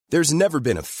There's never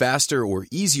been a faster or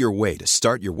easier way to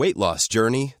start your weight loss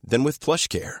journey than with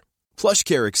PlushCare.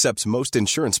 PlushCare accepts most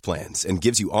insurance plans and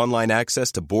gives you online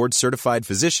access to board-certified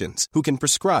physicians who can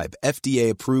prescribe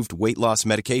FDA-approved weight loss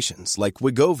medications like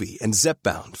Wegovy and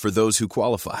Zepbound for those who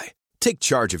qualify. Take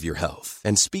charge of your health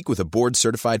and speak with a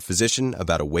board-certified physician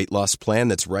about a weight loss plan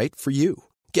that's right for you.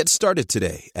 Get started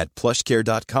today at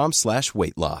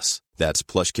plushcare.com/weight loss. That's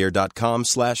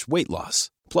plushcare.com/weight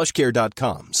loss.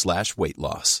 plushcare.com/weight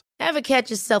loss. Ever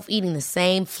catch yourself eating the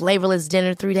same flavorless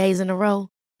dinner 3 days in a row?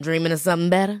 Dreaming of something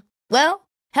better? Well,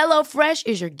 HelloFresh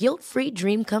is your guilt-free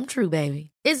dream come true,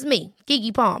 baby. It's me,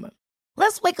 Keke Palmer.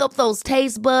 Let's wake up those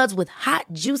taste buds with hot,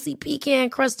 juicy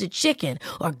pecan-crusted chicken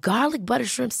or garlic butter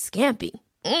shrimp scampi.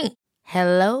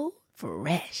 Hello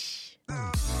Fresh.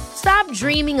 Stop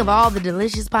dreaming of all the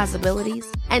delicious possibilities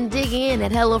and dig in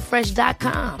at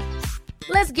HelloFresh.com.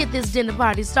 Let's get this dinner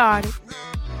party started.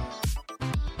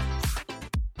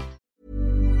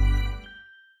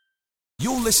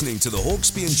 You're listening to the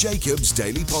Hawksby and Jacobs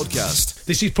Daily Podcast.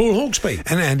 This is Paul Hawksby.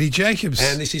 And Andy Jacobs.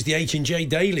 And this is the H&J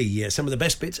Daily. Some of the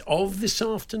best bits of this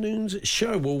afternoon's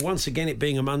show. Well, once again, it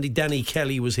being a Monday, Danny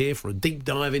Kelly was here for a deep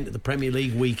dive into the Premier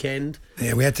League weekend.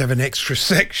 Yeah, we had to have an extra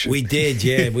section. We did,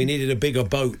 yeah. We needed a bigger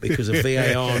boat because of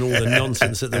VAR and all the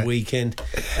nonsense at the weekend.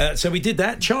 So we did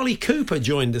that. Charlie Cooper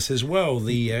joined us as well,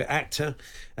 the actor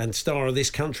and star of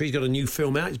This Country. He's got a new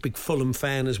film out. He's a big Fulham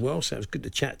fan as well, so it was good to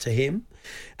chat to him.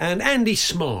 And Andy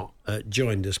Smart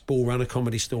joined us, ball runner,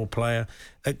 Comedy Store player,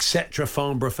 etc.,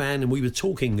 Farnborough fan, and we were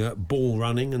talking ball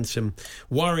running and some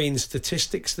worrying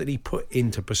statistics that he put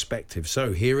into perspective.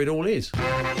 So here it all is.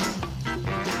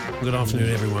 Good afternoon,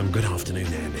 everyone. Good afternoon,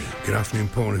 Andy. Good afternoon,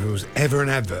 Paul. If there was ever an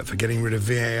advert for getting rid of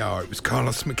VAR, it was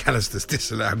Carlos McAllister's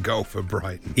disallowed goal for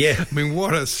Brighton. Yeah. I mean,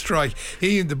 what a strike.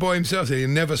 The boy himself said he'll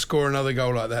never score another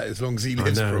goal like that as long as he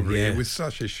lives, probably. Yeah. It was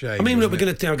such a shame. I mean, look, we're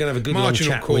going to have a good long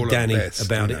chat with Danny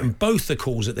about it. know. And both the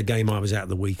calls at the game I was at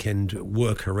the weekend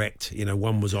were correct. You know,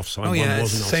 one was offside, one wasn't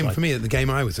offside. Same for me at the game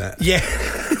I was at. Yeah.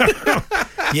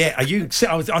 Yeah,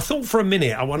 I thought for a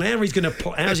minute, I wonder how's he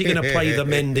going to play the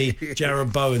Mendy,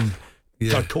 Jarrod Bowen.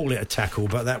 Yeah. I'd call it a tackle,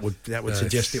 but that would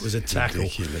suggest it was a tackle.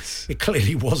 Ridiculous. It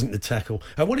clearly wasn't a tackle.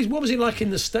 What was it like in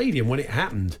the stadium when it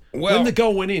happened? Well, when the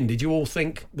goal went in, did you all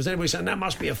think? Was anybody saying that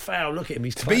must be a foul? Look at him.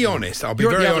 He's to be honest, I'll be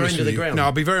very honest with you. No,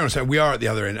 I'll be very honest. We are at the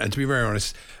other end, and to be very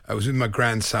honest, I was with my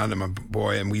grandson and my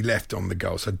boy, and we left on the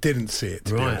goal, so I didn't see it.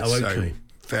 To be honest. Okay. So,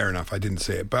 fair enough, I didn't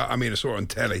see it, but I mean, I saw it on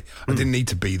telly. I didn't need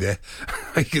to be there.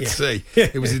 I could see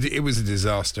it was a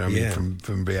disaster. I mean,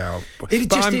 from VAR.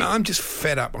 I'm just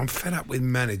fed up. I'm fed up with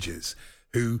managers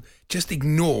who just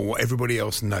ignore what everybody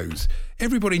else knows.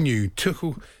 Everybody knew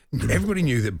Tuchel. Everybody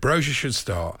knew that Brozier should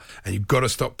start, and you've got to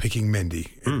stop picking Mendy.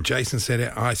 Jason said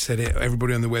it, I said it,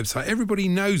 everybody on the website, everybody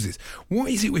knows this.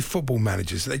 What is it with football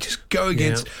managers? They just go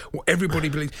against what everybody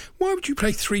believes. Why would you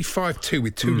play 3-5-2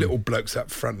 with two little blokes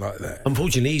up front like that?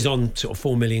 Unfortunately, he's on sort of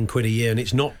 $4 million a year, and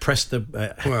it's not press the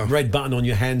red button on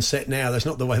your handset now. That's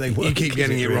not the way they work. You keep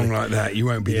getting it wrong like that, you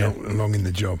won't be long in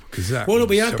the job. Look,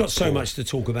 we have got so much to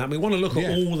talk about. We want to look at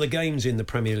all the games in the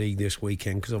Premier League this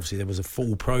weekend, because obviously there was a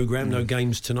full programme, no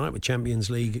games tonight with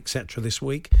Champions League, etc. this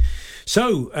week.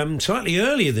 So, slightly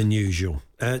earlier than usual,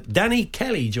 Danny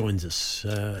Kelly joins us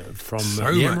from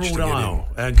the Emerald Isle.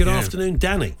 Good afternoon,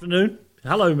 Danny. Afternoon.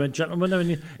 Hello,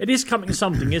 gentlemen. It is coming to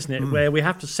something, isn't it, where we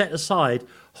have to set aside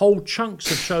whole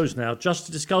chunks of shows now just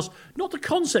to discuss not the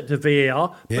concept of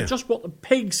VAR, but just what the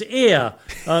pig's ear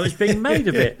is being made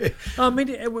of it. I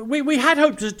mean, we had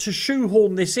hoped to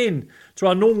shoehorn this in to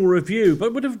our normal review,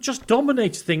 but would have just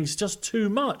dominated things just too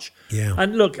much. Yeah.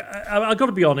 And look, I've got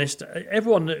to be honest,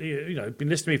 everyone been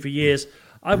listening to me for years,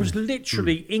 I was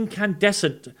literally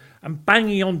incandescent and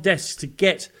banging on desks to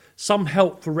get some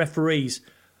help for referees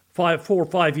 4 or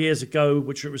 5 years ago,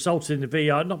 which resulted in the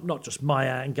VAR. Not just my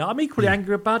anger. I'm equally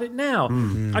angry about it now.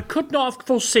 I could not have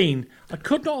foreseen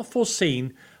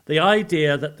the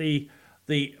idea that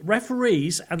the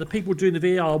referees and the people doing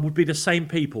the VAR would be the same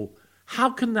people. How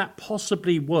can that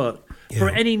possibly work for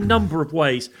any number of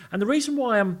ways? And the reason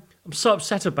why I'm so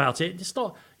upset about it, it's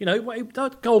not,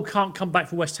 that goal can't come back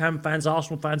for West Ham fans,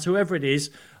 Arsenal fans, whoever it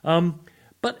is.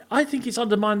 But I think it's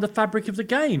undermined the fabric of the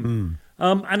game.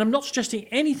 And I'm not suggesting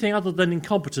anything other than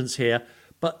incompetence here.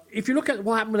 But if you look at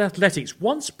what happened with athletics,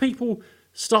 once people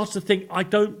start to think, I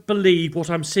don't believe what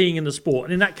I'm seeing in the sport,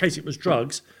 and in that case it was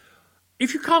drugs,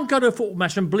 if you can't go to a football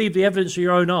match and believe the evidence of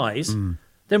your own eyes,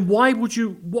 then why would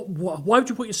you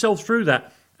put yourself through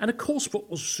that? And of course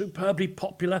football's superbly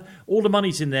popular, all the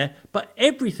money's in there, but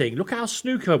everything, look how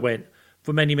snooker went.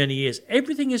 for many, many years.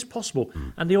 Everything is possible.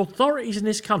 And the authorities in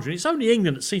this country, and it's only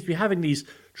England that seems to be having these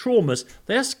traumas,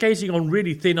 they're skating on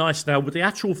really thin ice now with the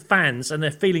actual fans and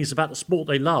their feelings about the sport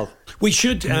they love. We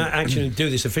should actually do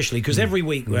this officially, because every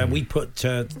week we put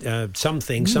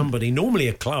somebody, normally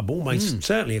a club, almost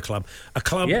certainly a club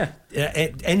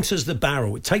it enters the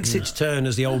barrel. It takes its turn,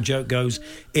 as the old joke goes,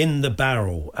 in the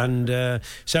barrel. And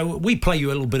so we play you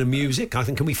a little bit of music. I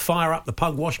think, can we fire up the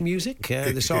Pugwash music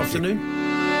this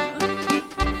afternoon?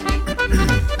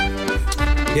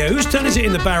 Yeah, whose turn is it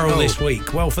in the barrel this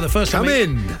week? Well, for the first time,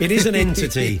 it is an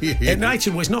entity.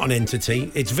 Actually, it's not an entity,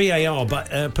 it's VAR,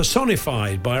 but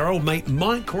personified by our old mate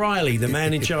Mike Riley, the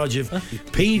man in charge of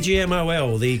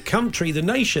PGMOL, the country, the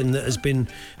nation that has been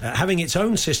having its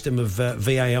own system of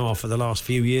VAR for the last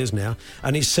few years now,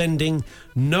 and is sending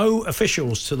no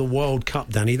officials to the World Cup,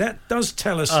 Danny. That does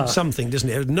tell us something, doesn't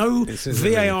it? No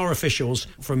VAR officials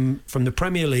from the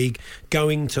Premier League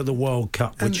going to the World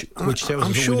Cup, which tells us all we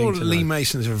need to know. I'm sure Lee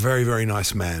Mason's a very, very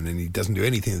nice man, and he doesn't do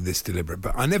anything of this deliberate,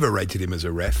 but I never rated him as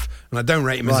a ref, and I don't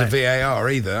rate him as a VAR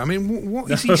either. I mean, what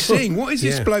is he seeing? What is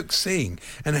this bloke seeing?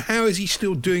 And how is he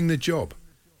still doing the job?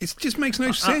 It just makes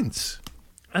no sense.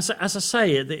 As I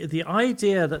say, the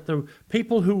idea that the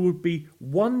people who would be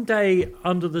one Saturday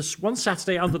under the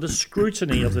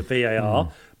scrutiny of the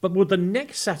VAR, but would the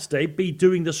next Saturday be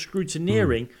doing the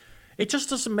scrutineering, it just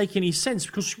doesn't make any sense,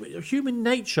 because human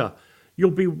nature,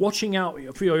 you'll be watching out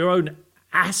for your own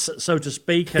ass, so to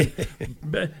speak, and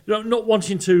not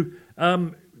wanting to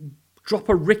drop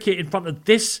a ricket in front of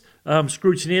this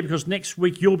scrutineer, because next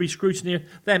week you'll be scrutineering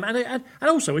them. And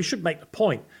also, we should make the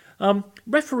point.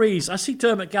 Referees, I see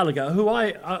Dermot Gallagher, who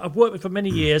I've worked with for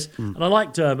many years, and I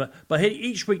like Dermot, but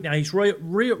each week now he's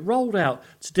rolled out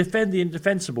to defend the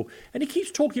indefensible. And he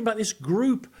keeps talking about this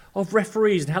group of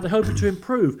referees and how they're hoping to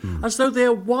improve, as though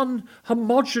they're one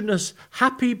homogenous,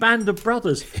 happy band of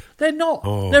brothers. They're not.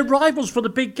 They're rivals for the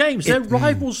big games. They're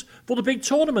rivals for the big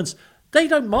tournaments. They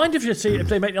don't mind if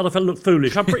they make the other fellow look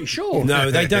foolish, I'm pretty sure.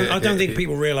 No, they don't. I don't think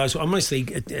people realise. Honestly,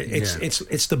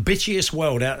 it's the bitchiest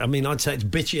world out. I mean, I'd say it's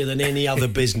bitchier than any other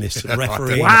business.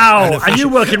 Referee. Wow, and you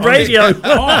work in radio.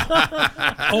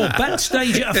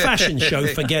 Backstage at a fashion show,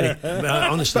 forget it.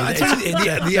 Honestly,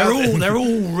 they're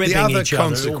all ribbing each other. The other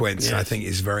consequence, I think,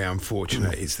 is very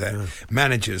unfortunate, is that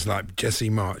managers like Jesse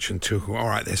March and Tuchel, all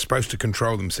right, they're supposed to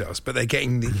control themselves, but they're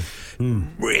getting the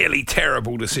really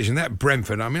terrible decision. That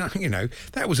Brentford, I mean, you know,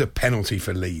 that was a penalty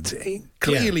for Leeds. It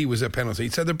clearly was a penalty.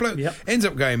 So the bloke ends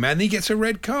up going mad and he gets a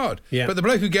red card. Yeah. But the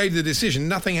bloke who gave the decision,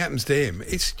 nothing happens to him.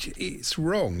 It's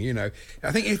wrong, you know.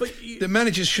 I think the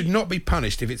managers should not be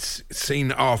punished if it's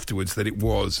seen afterwards that it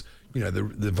was, you know,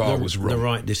 the VAR was wrong. The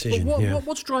right decision. But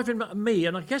what's driving me,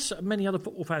 and I guess many other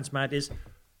football fans mad, is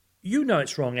you know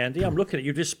it's wrong, Andy. I'm looking at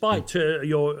you, despite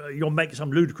you're making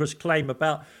some ludicrous claim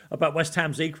about West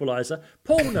Ham's equaliser.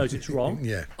 Paul knows it's wrong.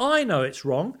 I know it's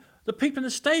wrong. The people in the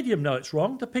stadium know it's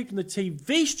wrong. The people in the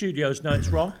TV studios know it's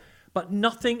wrong. But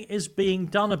nothing is being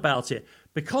done about it.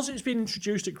 Because it's been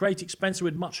introduced at great expense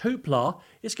with much hoopla,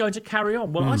 it's going to carry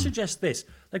on. Well, I suggest this.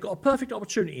 They've got a perfect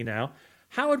opportunity now.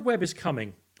 Howard Webb is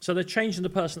coming. So they're changing the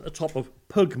person at the top of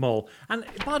Pugmol. And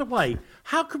by the way,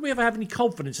 how could we ever have any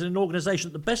confidence in an organisation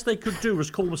that the best they could do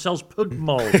was call themselves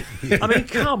Pugmol? I mean,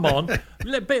 come on.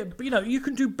 You know, you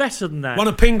can do better than that. One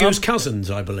of Pingu's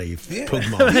cousins, I believe,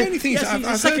 Pugmol. The only thing is, he's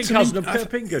the second cousin of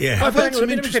Pingu. Let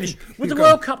me finish. With the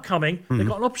World Cup coming, they've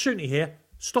got an opportunity here.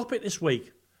 Stop it this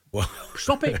week.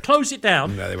 Stop it, close it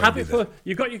down. No, they won't do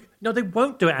that. No, they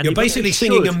won't do it, Andy. You're basically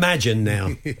singing Imagine now,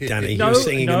 Danny. You're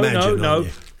singing Imagine. No.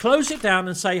 Close it down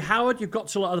and say, Howard, you've got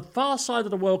to the far side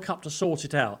of the World Cup to sort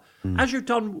it out, as you've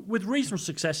done with reasonable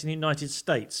success in the United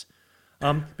States.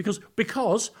 Because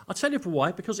I'll tell you for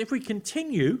why, because if we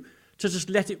continue to just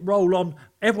let it roll on,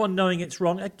 everyone knowing it's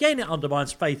wrong, again it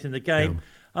undermines faith in the game.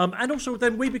 And also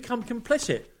then we become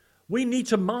complicit. We need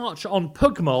to march on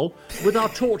Pugmol with our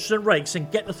torches and rakes and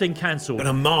get the thing cancelled. Going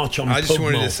to march on Pugmol. I just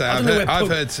wanted to say, I've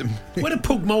heard some... Where do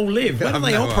Pugmol live? Where do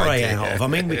they operate out of? I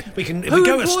mean, we can... If we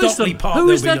go to Stockley Park... Who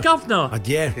is their governor?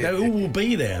 Who will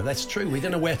be there? That's true. We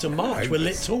don't know where to march. We're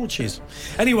lit torches.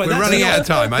 Anyway, we're running out of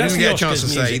time. I didn't get a chance to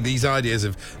say these ideas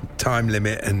of time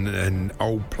limit and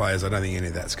old players. I don't think any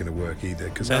of that's going to work either,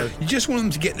 because you just want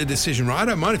them to get the decision right. I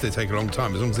don't mind if they take a long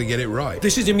time, as long as they get it right.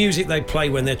 This is the music they play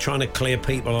when they're trying to clear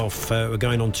people off. We're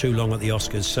going on too long at the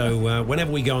Oscars, so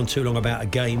whenever we go on too long about a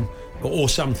game or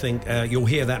something, you'll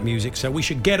hear that music. So we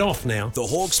should get off now. The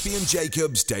Hawksbee and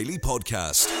Jacobs Daily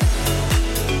Podcast.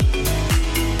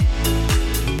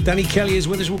 Danny Kelly is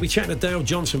with us. We'll be chatting to Dale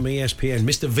Johnson from ESPN,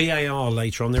 Mr. VAR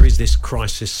later on. There is this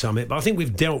crisis summit, but I think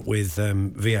we've dealt with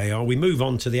VAR. We move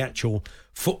on to the actual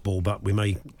football, but we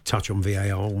may touch on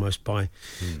VAR almost by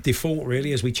default,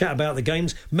 really, as we chat about the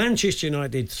games. Manchester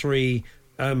United 3,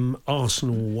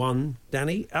 Arsenal 1,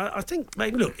 Danny. I think,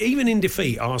 maybe, look, even in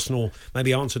defeat, Arsenal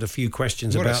maybe answered a few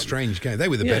questions about... What a strange game. They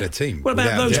were the better team. What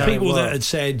about those people that had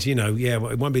said, well,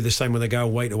 it won't be the same when they go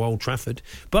away to Old Trafford,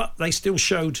 but they still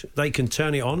showed they can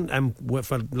turn it on, and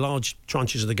for large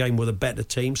tranches of the game were the better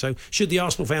team. So should the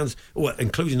Arsenal fans,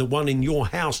 including the one in your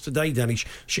house today, Danny, is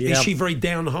she very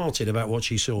downhearted about what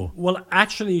she saw? Well,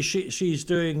 actually, she's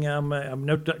doing,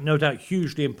 no doubt,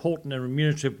 hugely important and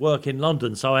remunerative work in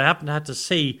London, so I haven't had to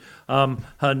see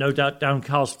her no doubt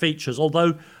downcast features,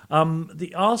 although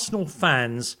the Arsenal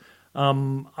fans,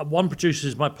 one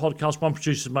produces my podcast, one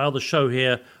produces my other show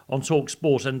here on Talk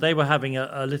Sport, and they were having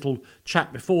a little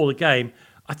chat before the game.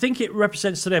 I think it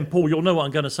represents to them, Paul, you'll know what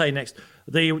I'm going to say next,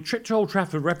 the trip to Old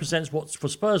Trafford represents what, for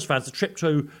Spurs fans, the trip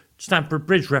to Stamford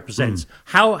Bridge represents.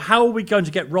 How are we going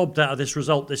to get robbed out of this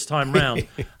result this time round?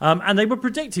 And they were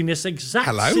predicting this exact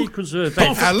sequence of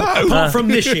events. Apart from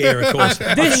this year, of course.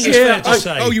 This year,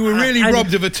 you were really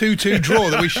robbed of a 2-2 draw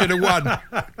that we should have won.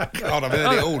 God, I've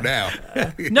heard it all now.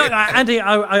 No, Andy,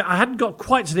 I hadn't got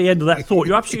quite to the end of that thought.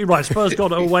 You're absolutely right. Spurs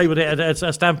got away with it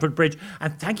at Stamford Bridge,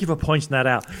 and thank you for pointing that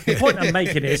out. The point I'm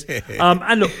making is,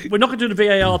 and look, we're not going to do the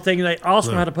VAR thing.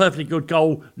 Arsenal had a perfectly good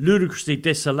goal, ludicrously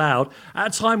disallowed,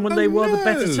 at a time when they were the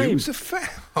better team. It was a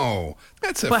foul.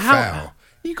 That's a foul.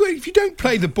 If you don't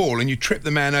play the ball and you trip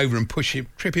the man over and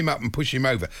trip him up and push him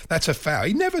over, that's a foul.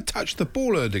 He never touched the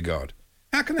ball, Ødegaard.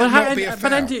 How can that not be a foul?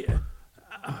 But Andy,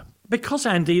 because,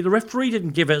 Andy, the referee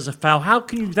didn't give it as a foul, how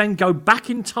can you then go back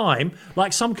in time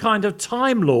like some kind of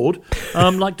Time Lord,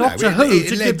 like Doctor Who,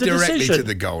 to give the directly decision? To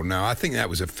the goal. No, I think that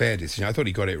was a fair decision. I thought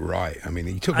he got it right. I mean,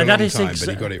 he took a long time, but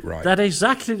he got it right. That is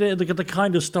exactly the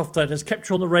kind of stuff that has kept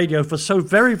you on the radio for so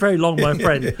very, very long, my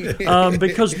friend,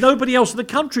 because nobody else in the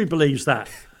country believes that.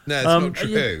 No, it's not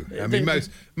true. I mean,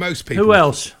 most people... Who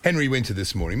else? Henry Winter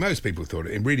this morning, most people thought,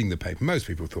 in reading the paper, most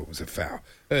people thought it was a foul.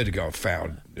 Ødegaard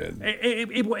fouled.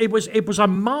 It was a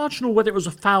marginal whether it was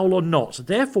a foul or not. So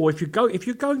therefore, if you're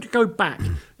going to go back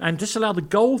and disallow the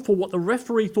goal for what the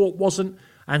referee thought wasn't,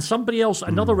 and somebody else,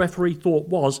 another referee thought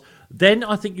was, then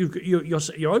I think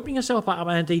you're opening yourself up,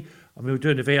 Andy. I mean, we're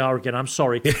doing the VAR again. I'm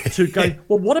sorry. To go.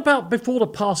 Well, what about before the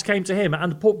pass came to him,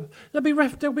 and they'll be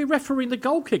refereeing the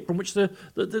goal kick from which the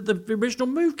original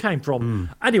move came from.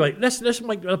 Anyway, let's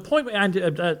make the point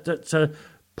that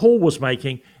Paul was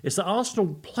making is that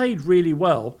Arsenal played really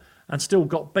well and still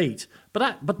got beat.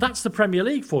 But that's the Premier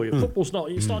League for you. Football's not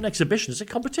an exhibition, it's a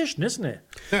competition, isn't it?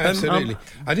 No, absolutely.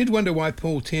 I did wonder why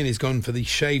Paul Tierney's gone for the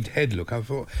shaved head look. I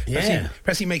thought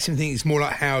perhaps he makes him think it's more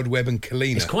like Howard Webb and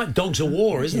Kalina. It's quite Dogs of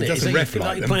War, isn't it? Doesn't ref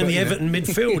like them, playing the Everton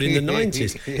midfield in the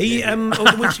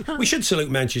 90s. We should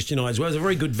salute Manchester United as well. It was a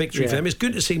very good victory for them. It's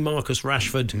good to see Marcus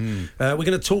Rashford. We're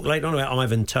going to talk later on about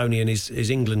Ivan Toney and his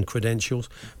England credentials.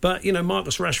 But,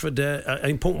 Marcus Rashford, an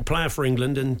important player for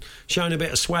England and showing a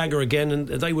bit of swagger again, and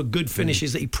they were good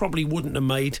finishes that he probably wouldn't have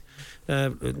made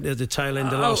at the tail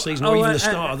end of last season or even the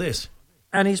start of this.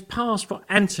 And his pass for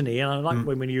Anthony, and I like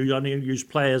when you only use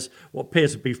players what appear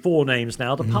to be four names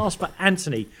now, the pass for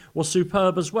Anthony was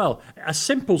superb as well. A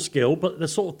simple skill, but the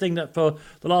sort of thing that for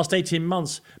the last 18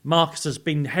 months Marcus has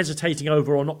been hesitating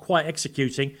over or not quite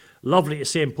executing. Lovely to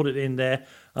see him put it in there.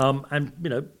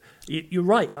 And, you're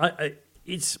right.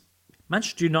 It's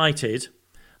Manchester United,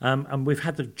 and we've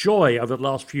had the joy over the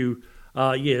last few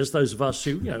years, those of us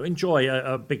who enjoy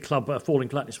a big club falling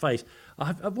flat in its face.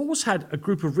 I've always had a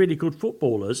group of really good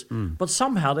footballers, but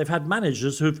somehow they've had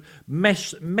managers who've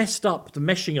messed up the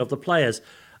meshing of the players.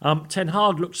 Ten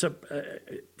Hag looks at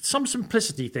some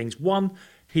simplicity things. One,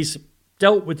 he's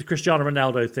dealt with the Cristiano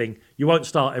Ronaldo thing. You won't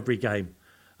start every game.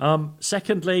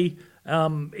 Secondly,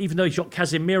 even though he's got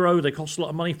Casemiro, they cost a lot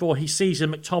of money for, he sees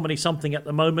in McTominay something at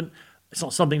the moment. It's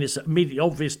not something that's immediately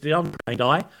obvious to the untrained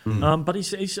eye, but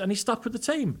he's stuck with the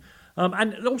team.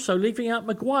 And also leaving out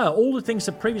Maguire. All the things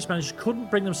that previous managers couldn't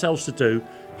bring themselves to do,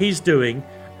 he's doing,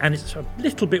 and it's a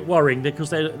little bit worrying because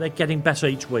they're getting better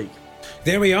each week.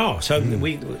 There we are. So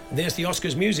there's the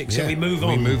Oscars music. So we move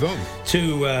on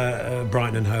to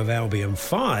Brighton and Hove Albion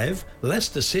 5,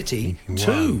 Leicester City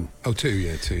 2. Oh, 2,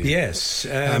 yeah. Yes.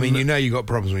 I mean, you got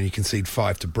problems when you concede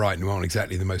 5 to Brighton, who aren't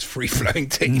exactly the most free-flowing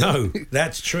team. No,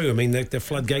 that's true. I mean, the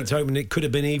floodgates open. It could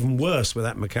have been even worse with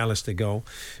that McAllister goal.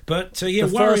 But, the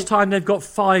first time they've got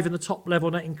 5 in the top level,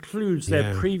 and that includes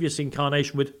their previous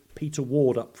incarnation with Peter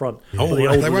Ward up front.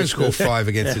 They won't score 5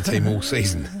 against a team all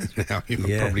season.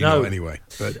 Probably not anyway.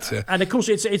 But and of course,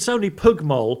 it's only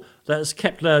Pugmole that has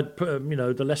kept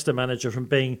the Leicester manager from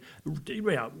being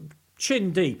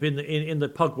chin deep in the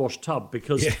Pugwash tub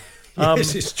because.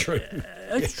 Yes, it's true.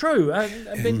 It's true.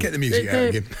 Get the music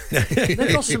out again.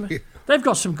 They've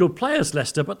got some good players,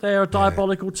 Leicester, but they're a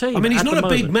diabolical team. I mean, he's not a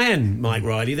big man, Mike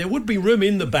Riley. There would be room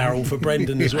in the barrel for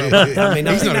Brendan as well. I mean,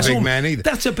 he's not a big man either.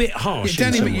 That's a bit harsh.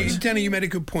 Danny, you made a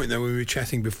good point, though, when we were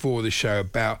chatting before the show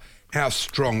about how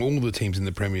strong all the teams in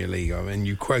the Premier League are, and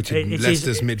you quoted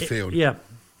Leicester's midfield.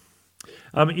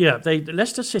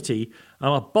 Leicester City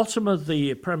are bottom of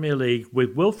the Premier League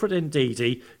with Wilfred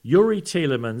Ndidi, Yuri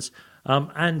Tielemans,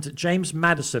 and James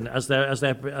Maddison as their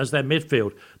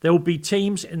midfield. There will be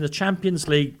teams in the Champions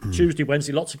League Tuesday,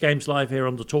 Wednesday, lots of games live here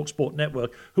on the TalkSport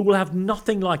network, who will have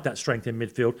nothing like that strength in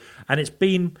midfield. And it's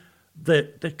been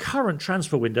the current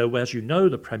transfer window, where, as you know,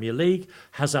 the Premier League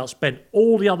has outspent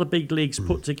all the other big leagues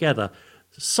put together.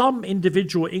 Some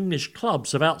individual English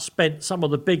clubs have outspent some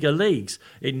of the bigger leagues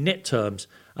in net terms.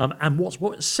 And what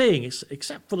we're seeing is,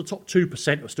 except for the top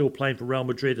 2% who are still playing for Real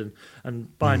Madrid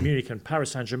and Bayern Munich and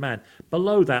Paris Saint-Germain,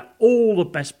 below that, all the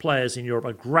best players in Europe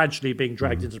are gradually being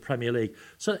dragged into the Premier League.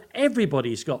 So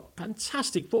everybody's got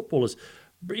fantastic footballers.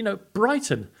 You know,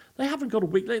 Brighton, they haven't got a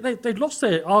weak... They've lost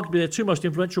arguably their 2 most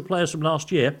influential players from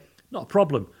last year. Not a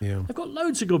problem. Yeah. They've got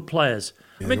loads of good players.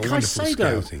 Yeah, I mean,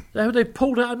 Caicedo, they've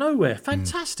pulled out of nowhere.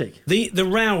 Fantastic. The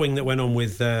rowing that went on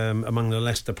with among the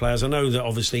Leicester players, I know that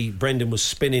obviously Brendan was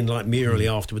spinning like merely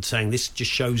afterwards, saying this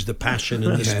just shows the passion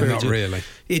and the spirit. Not really.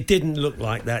 It didn't look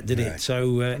like that, did it?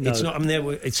 So it's not. I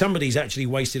mean, somebody's actually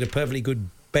wasted a perfectly good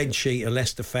bedsheet, a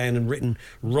Leicester fan, and written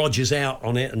Rodgers out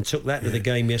on it and took that to the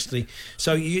game yesterday.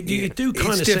 So you do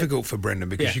kind of... It's difficult for Brendan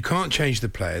because you can't change the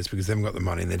players because they haven't got the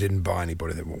money and they didn't buy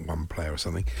anybody. They want one player or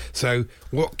something. So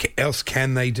what else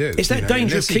can they do? It's that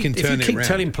dangerous. If you keep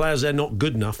telling players they're not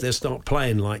good enough, they'll start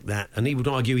playing like that. And he would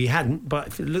argue he hadn't. But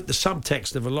if you look at the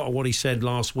subtext of a lot of what he said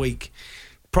last week,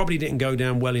 probably didn't go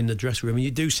down well in the dressing room. And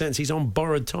you do sense he's on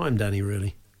borrowed time, Danny,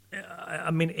 really.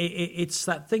 I mean, it's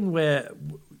that thing where...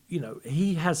 You know,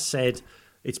 he has said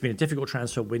it's been a difficult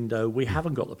transfer window. We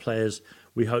haven't got the players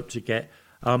we hope to get.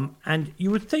 And you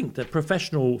would think that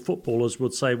professional footballers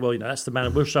would say, well, you know, that's the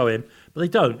man, we'll show him. But they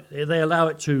don't. They allow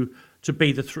it to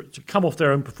be to come off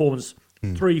their own performance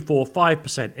 3, 4,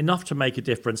 5%, enough to make a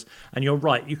difference. And you're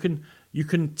right. You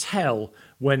can tell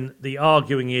when the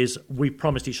arguing is, we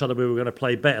promised each other we were going to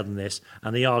play better than this,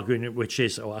 and the arguing which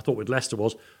is, I thought with Leicester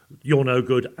was, you're no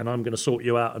good and I'm going to sort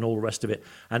you out and all the rest of it.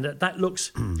 And that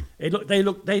looks, they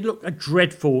look a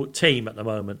dreadful team at the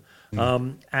moment.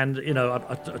 And, you know,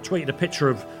 I tweeted a picture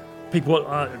of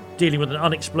people dealing with an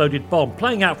unexploded bomb.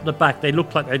 Playing out from the back, they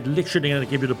look like they're literally going to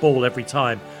give you the ball every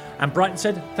time. And Brighton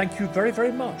said, thank you very,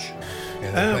 very much.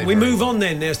 We move on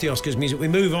then. There's the Oscars music. We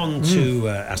move on to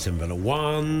Aston Villa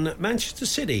 1, Manchester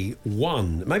City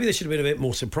 1. Maybe they should have been a bit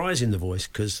more surprising, the voice,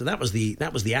 because that was the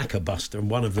Acca Buster and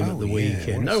one of them at the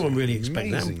weekend. No one really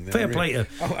expected that. Fair play to...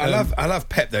 I love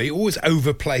Pep, though. He always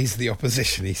overplays the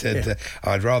opposition. He said,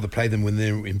 I'd rather play them when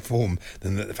they're in form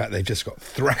than the fact they've just got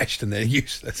thrashed and they're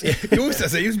useless. He always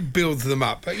does it. He always builds them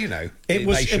up. But, you know, it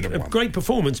was a great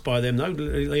performance by them, though.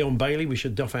 Leon Bailey, we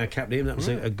should doff our cap to him. That was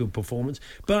a good performance.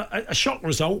 But a shock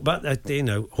result, but you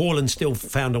know, Haaland still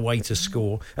found a way to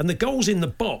score, and the goals in the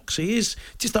box, he is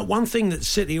just that one thing that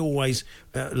City always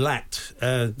lacked,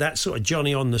 that sort of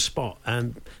Johnny on the spot,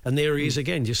 and there he is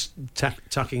again, just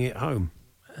tucking it home.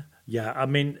 Yeah, I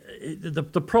mean, the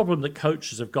problem that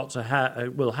coaches have got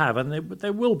to will have, and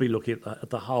they will be looking at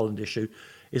the Haaland issue,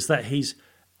 is that he's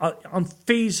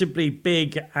unfeasibly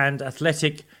big and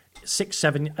athletic, 6,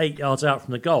 7, 8 yards out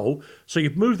from the goal. So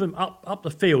you've moved them up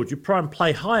the field. You try and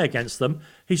play high against them.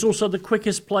 He's also the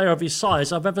quickest player of his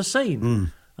size I've ever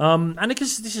seen. And I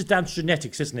guess this is down to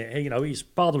genetics, isn't it? You know, his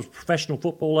father was a professional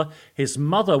footballer. His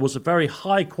mother was a very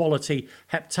high-quality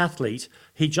heptathlete.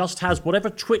 He just has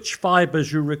whatever twitch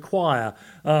fibres you require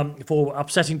for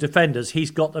upsetting defenders.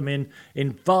 He's got them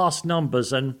in vast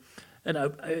numbers. And, you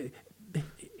know,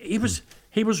 he was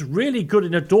really good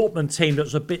in a Dortmund team that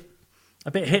was a bit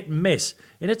hit and miss.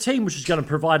 In a team which is going to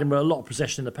provide him with a lot of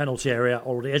possession in the penalty area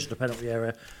or the edge of the penalty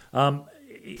area,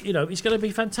 you know, he's going to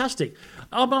be fantastic.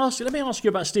 Let me ask you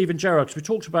about Steven Gerrard, because we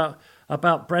talked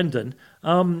about Brendan.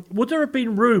 Would there have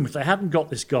been room, if they hadn't got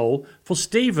this goal, for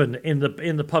Stephen in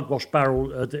the Pugwash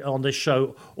barrel on this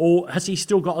show, or has he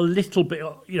still got a little bit?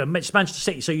 It's Manchester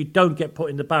City, so you don't get put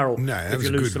in the barrel if you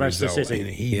lose to Manchester City.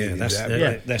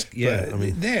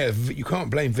 There you can't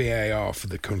blame VAR for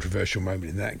the controversial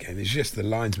moment in that game. It's just the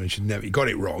linesman should never. He got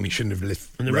it wrong. He shouldn't have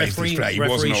raised his flag. He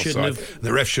wasn't offside.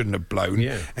 The ref shouldn't have blown.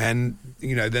 Yeah. And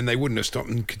then they wouldn't have stopped,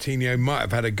 and Coutinho might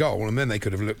have had a goal, and then they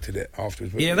could have looked at it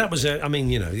afterwards. Yeah, that was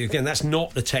again, that's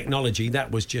not the technology.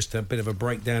 That was just a bit of a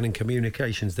breakdown in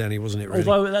communications, Danny, wasn't it? Really?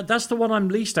 Although that's the one I'm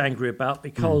least angry about,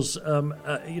 because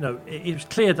it was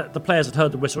clear that the players had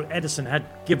heard the whistle. Edison had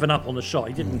given up on the shot.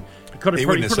 He didn't. Could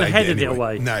have headed it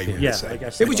away. No, I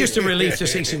guess it was just a relief to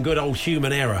see some good old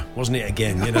human error, wasn't it?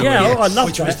 Again, I love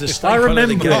which that. was the staple of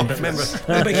the game.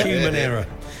 Remember human error.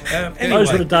 Anyway.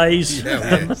 Those were the days.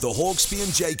 The Hawksby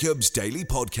and Jacobs Daily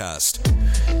Podcast.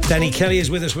 Danny Kelly is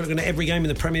with us. We're looking at every game in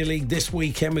the Premier League this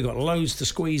weekend. We've got loads to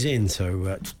squeeze in.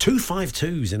 So 2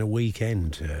 5-2s in a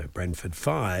weekend. Brentford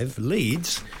 5,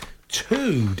 Leeds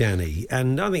 2, Danny.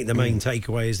 And I think the main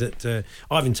takeaway is that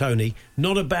Ivan Toney,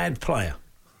 not a bad player.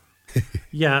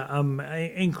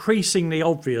 Increasingly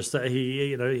obvious that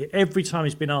he, every time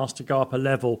he's been asked to go up a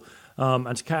level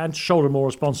and to shoulder more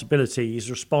responsibility,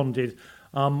 he's responded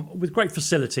with great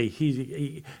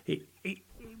facility.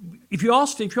 If you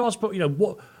ask,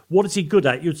 what is he good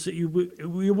at?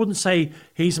 You wouldn't say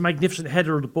he's a magnificent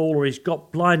header of the ball or he's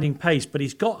got blinding pace, but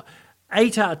he's got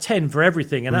 8 out of 10 for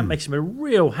everything, and that makes him a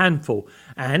real handful.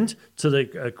 And to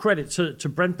the credit to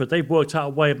Brentford, they've worked out a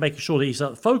way of making sure that he's at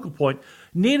the focal point.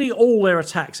 Nearly all their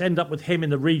attacks end up with him in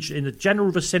the region, in the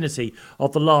general vicinity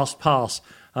of the last pass,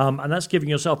 and that's giving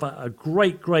yourself a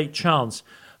great chance.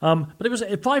 But it was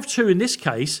 5-2 in this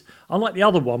case, unlike the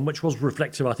other one, which was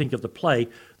reflective, I think, of the play.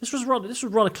 This was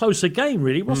rather closer game,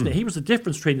 really, wasn't it? He was the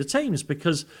difference between the teams,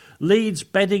 because Leeds,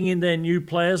 bedding in their new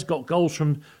players, got goals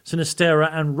from Sinistera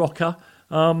and Roca.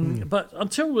 But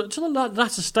until the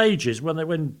latter stages,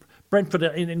 when Brentford,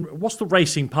 in what's the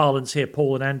racing parlance here,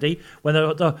 Paul and Andy, when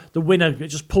the winner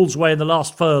just pulls away in the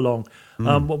last furlong.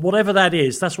 Whatever that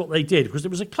is, that's what they did, because it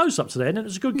was a close-up to the end and it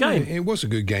was a good game. Yeah, it was a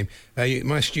good game.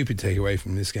 My stupid takeaway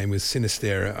from this game was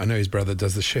Sinistera. I know his brother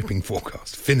does the shipping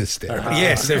forecast. Finisterre.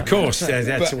 Yes, of course.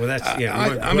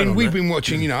 We've been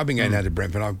watching, I've been going down to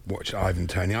Brentford. I've watched Ivan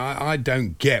Toney. I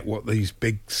don't get what these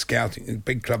big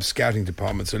club scouting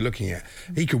departments are looking at.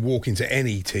 He could walk into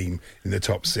any team in the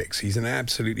top 6. He's an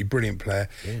absolutely brilliant player.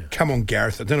 Yeah. Come on,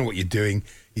 Gareth. I don't know what you're doing.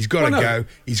 He's got to go.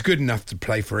 He's good enough to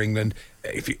play for England.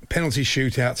 Penalty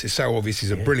shootouts, it's so obvious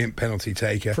he's a brilliant penalty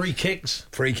taker. Free kicks.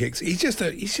 He's just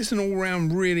an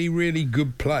all-round really, really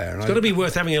good player. It's got to be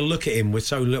worth having a look at him with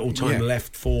so little time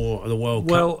left for the World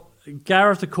Cup. Well,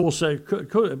 Gareth, of course,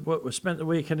 spent the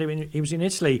weekend. He was in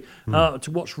Italy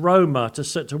to watch Roma,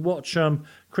 to watch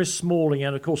Chris Smalling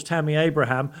and, of course, Tammy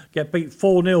Abraham get beat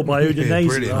 4-0 by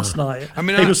Udinese last night.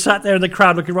 He was sat there in the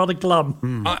crowd looking rather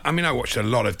glum. I watched a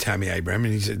lot of Tammy Abraham,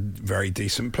 and he's a very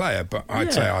decent player, but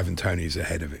I'd say Ivan Toney is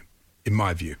ahead of him, in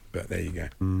my view. But there you go.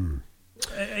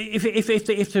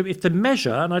 If the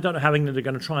measure, and I don't know how England are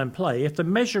going to try and play, if the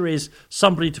measure is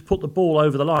somebody to put the ball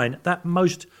over the line, that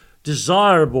most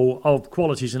desirable of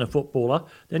qualities in a footballer,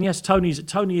 then yes, Tony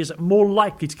is more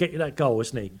likely to get you that goal,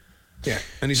 isn't he? Yeah,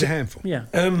 and he's a handful. Yeah.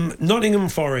 Nottingham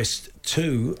Forest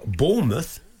 2,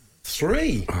 Bournemouth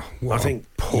 3. I think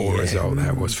poor result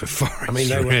that was for Forest.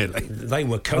 They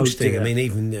were coasting.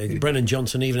 Even Brennan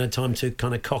Johnson even had time to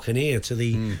kind of cock an ear to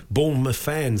the Bournemouth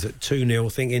fans at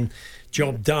 2-0, thinking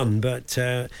job done. But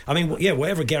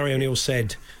whatever Gary O'Neill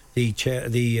said, the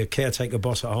caretaker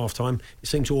boss at half time, it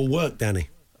seemed to all work, Danny.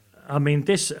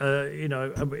 This, if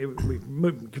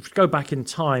we go back in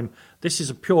time, this is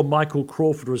a pure Michael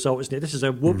Crawford result, isn't it? This is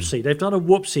a whoopsie. They've done a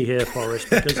whoopsie here, Forest,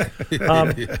 because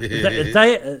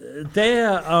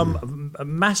their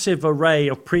massive array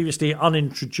of previously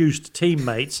unintroduced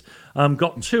teammates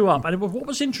got 2 up. And what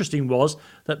was interesting was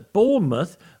that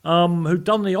Bournemouth, who'd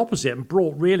done the opposite and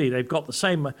they've got the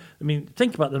same.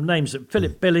 Think about the names.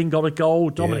 Philip Billing got a goal.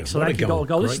 Dominic Solanke got a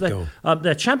goal. This is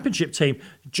their championship team.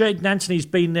 Jayden Anthony's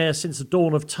been there since the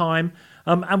dawn of time.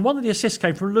 And one of the assists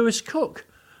came from Lewis Cook,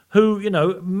 who,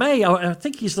 I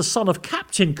think he's the son of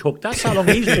Captain Cook. That's how long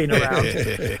he's been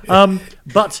around.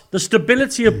 But the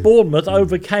stability of Bournemouth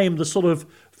overcame the sort of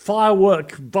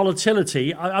firework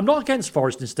volatility. I'm not against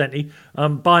Forest, incidentally,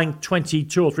 buying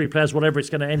 22 or 3 players, whatever it's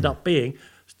going to end up being.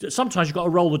 Sometimes you've got to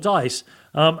roll the dice,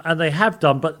 and they have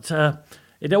done. But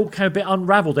it all came a bit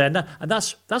unravelled there. And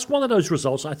that's one of those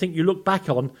results I think you look back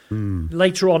on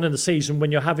later on in the season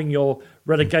when you're having your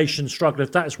relegation struggle,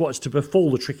 if that is what's to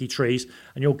befall the Tricky Trees,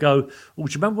 and you'll go, oh,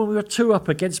 do you remember when we were 2-up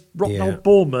against rotten old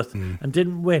Bournemouth and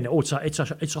didn't win? Oh,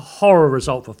 it's a horror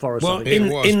result for Forest. Well,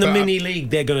 in the mini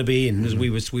league they're going to be in, as we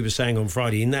were saying on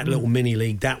Friday, in that little mini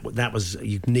league, that was,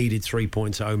 you needed 3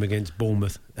 points at home against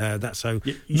Bournemouth. So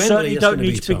you certainly don't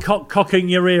need to be cocking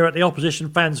your ear at the opposition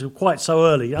fans quite so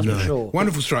early, that's for sure.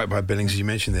 Wonderful strike by Billings, as you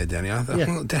mentioned there, Danny. I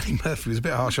thought Danny Murphy was a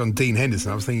bit harsh on Dean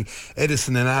Henderson. I was thinking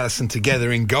Edison and Allison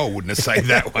together in goal wouldn't have saved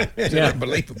that one.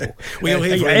 Unbelievable. We'll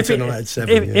hear from him tonight at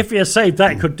 7. If he had saved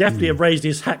that, could definitely have raised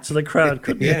his hat to the crowd,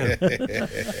 couldn't he? Yeah.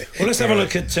 Well, let's have a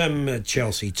look at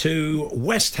Chelsea 2,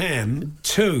 West Ham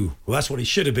 2. Well, that's what it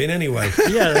should have been anyway.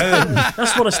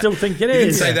 That's what I still think it is. You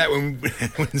didn't say that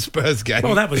when Spurs game.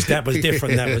 Well, that was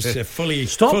different. That was fully.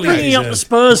 Stop bringing up the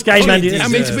Spurs game, Andy. I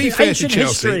mean, to be fair to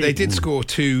Chelsea, history. they did score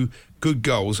 2 good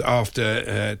goals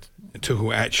after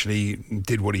Tuchel actually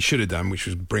did what he should have done, which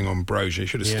was bring on Brozier. He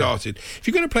should have started. If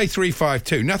you're going to play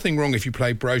 3-5-2, nothing wrong if you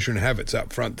play Brozier and Havertz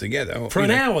up front together. For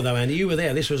an hour, though, Andy, you were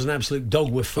there. This was an absolute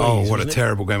dog with fleas. Oh, what a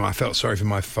terrible game. I felt sorry for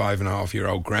my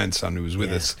 5.5-year-old grandson who was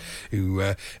with us, who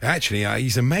actually,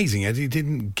 he's amazing. He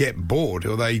didn't get bored,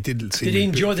 although he did seem... Did he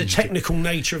enjoy the technical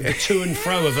nature of the to and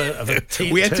fro of a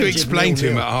team? We had to explain to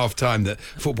him at half-time that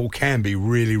football can be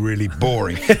really, really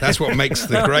boring. That's what makes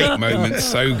the great moments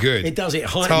so good. It does. It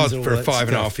heightens. It's hard for a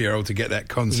 5.5-year-old to get that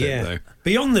concept, though.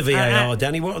 Beyond the VAR,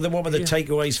 Danny, what were the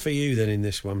takeaways for you then in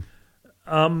this one?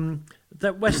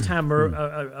 That West Ham are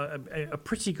a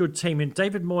pretty good team. And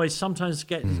David Moyes sometimes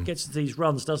gets these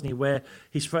runs, doesn't he, where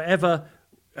he's forever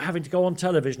having to go on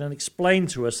television and explain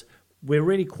to us, we're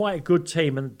really quite a good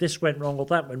team and this went wrong or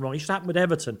that went wrong. It used to happen with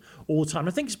Everton all the time.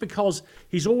 I think it's because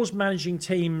he's always managing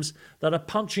teams that are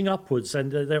punching upwards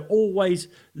and they're always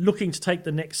looking to take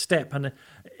the next step. And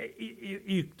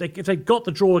if they got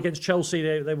the draw against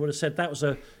Chelsea, they would have said that was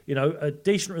a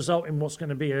decent result in what's going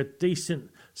to be a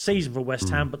decent season for West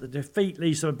Ham, but the defeat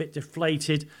leaves them a bit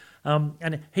deflated.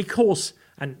 And he, of course,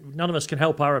 and none of us can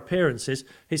help our appearances,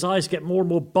 his eyes get more and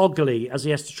more boggly as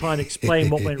he has to try and explain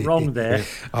what went wrong there.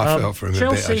 I felt for him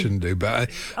Chelsea, a bit, I shouldn't do,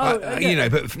 but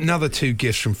but another 2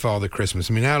 gifts from Father Christmas.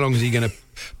 I mean, how long is he going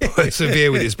to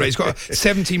persevere with this? But he's got a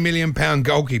 £70 million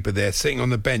goalkeeper there sitting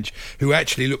on the bench who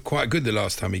actually looked quite good the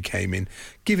last time he came in.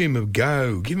 Give him a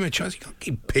go, give him a chance. You can't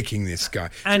keep picking this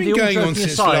guy. It's been going on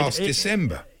since last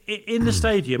December. In the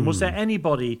stadium, was there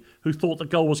anybody who thought the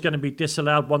goal was going to be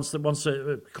disallowed once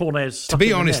the corner is stuck? To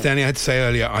be honest, Danny, I had to say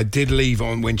earlier, I did leave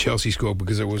on when Chelsea scored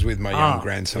because I was with my young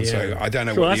grandson, so I don't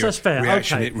know what your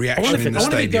reaction in the stadium. I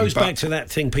wonder if it goes back to that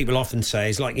thing people often say,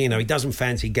 is like, he doesn't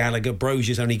fancy Gallagher,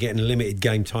 Brozier's only getting limited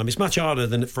game time. It's much harder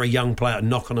than for a young player to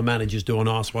knock on a manager's door and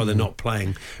ask why they're not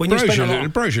playing.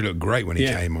 Brozier looked great when he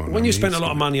came on. When you spend a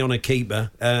lot of money on a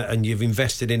keeper and you've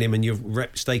invested in him and you're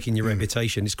staking your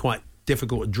reputation, it's quite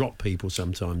difficult to drop people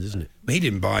sometimes, isn't it? He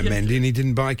didn't buy Mendy and he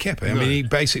didn't buy Kepa. I mean, he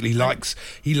basically likes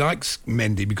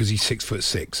Mendy because he's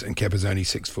 6'6" and Kepa's only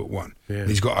 6'1". Yeah.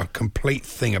 He's got a complete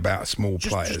thing about small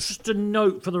players. Just a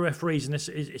note for the referees, and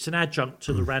it's an adjunct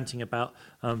to the ranting about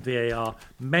VAR.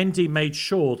 Mendy made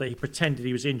sure that he pretended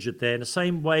he was injured there in the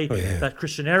same way that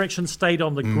Christian Eriksen stayed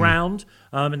on the ground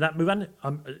in that move. And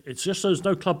it's just so there's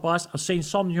no club bias. I've seen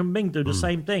Son Heung-min do the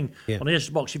same thing on the edge of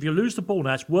the box. If you lose the ball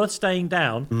now, it's worth staying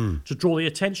down to draw the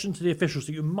attention to the officials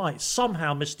that you might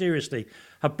somehow mysteriously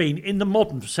have been, in the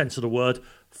modern sense of the word,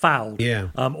 fouled. Yeah.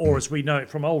 Or as we know it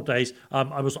from old days,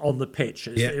 I was on the pitch.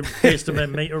 It appears to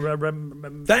me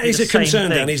that is a concern,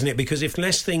 then, isn't it? Because if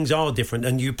less things are different,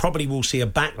 and you probably will see a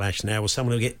backlash now where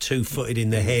someone will get 2-footed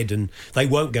in the head and they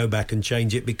won't go back and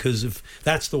change it because of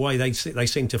that's the way they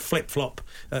seem to flip-flop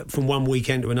from one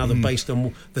weekend to another based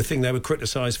on the thing they were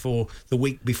criticised for the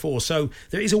week before. So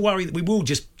there is a worry that we will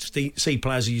just see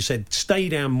players, as you said, stay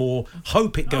down more,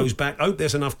 hope it goes back, hope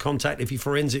there's enough contact if you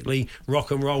forensically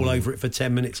rock and roll over it for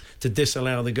 10 minutes to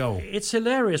disallow the goal. It's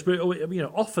hilarious.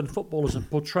 Often footballers are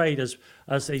portrayed as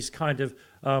these kind of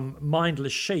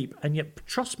mindless sheep, and yet,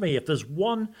 trust me, if there's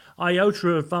one iota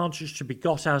of advantage to be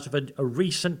got out of a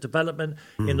recent development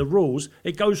in the rules,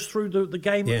 it goes through the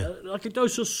game like a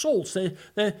dose of salt.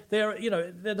 They're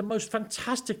the most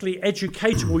fantastically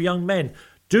educatable young men.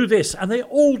 Do this, and they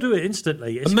all do it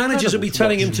instantly. It's managers will be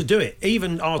telling him to do it.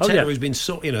 Even Arteta, who's been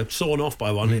sawn off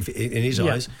by one in his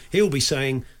eyes, he'll be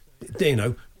saying,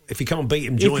 if you can't beat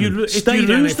him, join him. Stay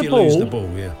down if you lose the ball.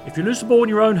 Yeah. If you lose the ball in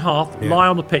your own half, lie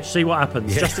on the pitch, see what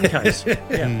happens, just in case. The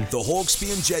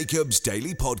Hawksby and Jacobs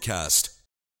Daily Podcast.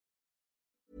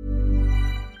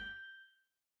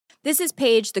 This is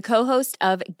Paige, the co-host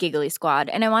of Giggly Squad,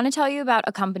 and I want to tell you about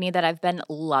a company that I've been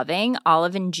loving,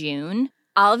 Olive & June.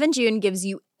 Olive & June gives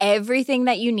you everything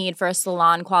that you need for a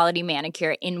salon-quality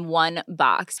manicure in one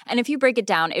box. And if you break it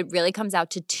down, it really comes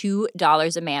out to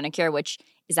 $2 a manicure, which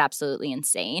is absolutely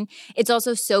insane. It's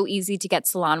also so easy to get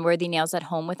salon-worthy nails at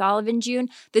home with Olive & June.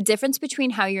 The difference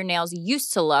between how your nails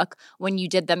used to look when you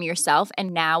did them yourself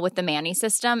and now with the Mani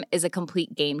system is a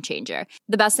complete game changer.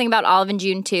 The best thing about Olive &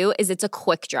 June, too, is it's a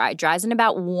quick dry. Dries in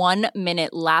about 1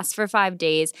 minute, lasts for 5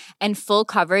 days, and full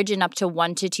coverage in up to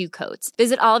 1 to 2 coats.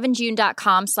 Visit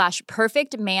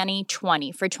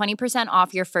oliveandjune.com/perfectmani20 for 20%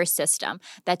 off your first system.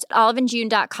 That's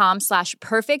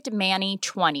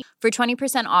oliveandjune.com/perfectmani20 for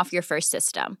 20% off your first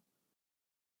system.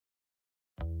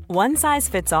 One size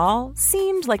fits all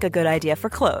seemed like a good idea for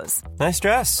clothes. Nice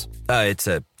dress. It's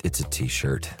a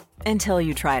t-shirt. Until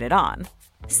you tried it on.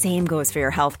 Same goes for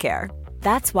your healthcare.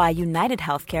 That's why United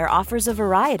Healthcare offers a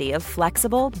variety of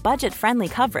flexible, budget-friendly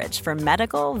coverage for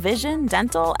medical, vision,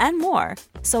 dental, and more.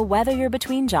 So whether you're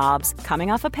between jobs, coming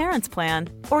off a parent's plan,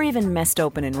 or even missed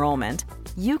open enrollment,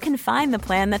 you can find the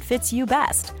plan that fits you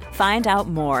best. Find out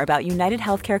more about United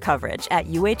Healthcare coverage at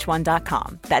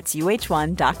UH1.com. That's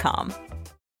UH1.com.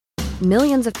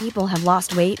 Millions of people have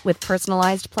lost weight with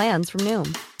personalized plans from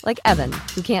Noom. Like Evan,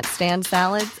 who can't stand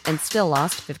salads and still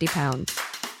lost 50 pounds.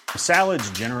 Salads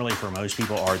generally for most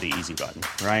people are the easy button,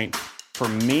 right? For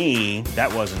me,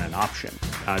 that wasn't an option.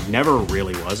 I never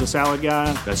really was a salad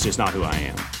guy. That's just not who I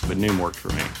am. But Noom worked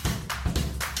for me.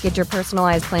 Get your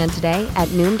personalized plan today at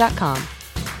Noom.com.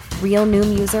 Real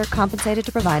Noom user compensated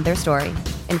to provide their story.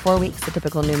 In 4 weeks, the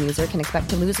typical Noom user can expect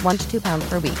to lose 1 to 2 pounds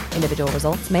per week. Individual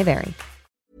results may vary.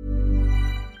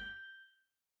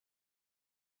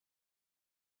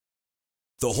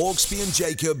 The Hawksby and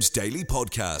Jacobs Daily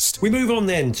Podcast. We move on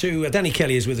then to Danny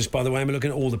Kelly is with us, by the way, and we're looking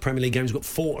at all the Premier League games. We've got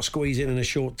 4 to squeeze in a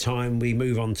short time. We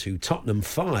move on to Tottenham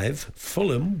 5,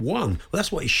 Fulham 1. Well,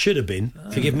 that's what it should have been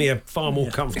to give me a far more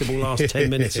comfortable last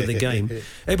 10 minutes of the game.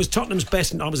 It was Tottenham's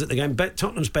best, I was at the game,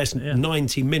 Tottenham's best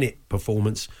 90-minute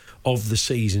performance of the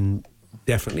season,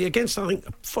 definitely, against, I think,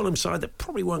 a Fulham side that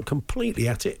probably weren't completely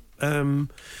at it.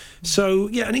 So,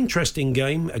 yeah, an interesting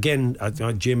game. Again,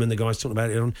 Jim and the guys talking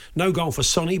about it on. No goal for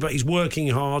Sonny, but he's working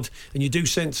hard. And you do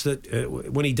sense that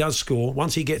when he does score,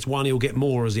 once he gets one, he'll get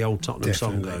more, as the old Tottenham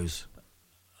song goes.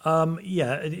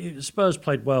 Spurs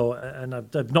played well, and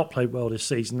they've not played well this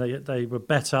season. They were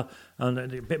better and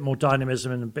a bit more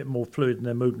dynamism and a bit more fluid in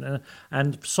their movement.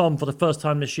 And Son, for the first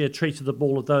time this year, treated the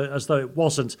ball as though it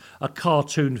wasn't a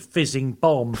cartoon fizzing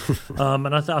bomb.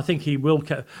 And I think he will.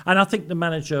 And I think the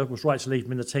manager was right to leave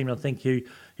him in the team. I think he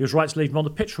was right to leave him on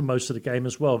the pitch for most of the game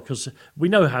as well, because we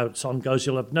know how Son goes.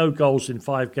 He'll have no goals in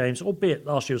 5 games, albeit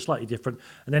last year was slightly different,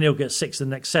 and then he'll get 6 in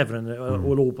the next 7, and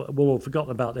we'll all have forgotten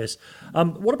about this.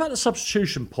 What about the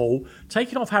substitution, Paul?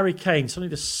 Taking off Harry Kane, it's only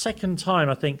the second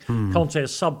time I think Conte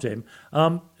has subbed him.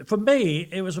 For me,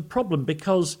 it was a problem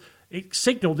because it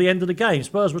signalled the end of the game.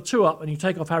 Spurs were 2 up, and you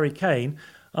take off Harry Kane.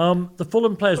 The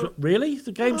Fulham players, really?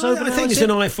 The game's over now? I think it's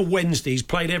an eye for Wednesday. He's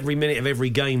played every minute of every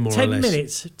game, more or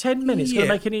less. 10 minutes going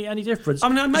to make any difference? I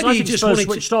mean, maybe he just wanted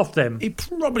switched off them. He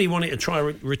probably wanted to try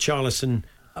Richarlison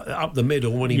up the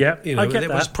middle when he, there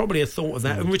was probably a thought of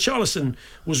that. And Richarlison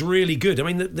was really good. I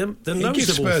mean, the noticeable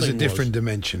gives Spurs thing a different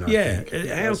dimension. I think.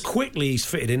 How quickly he's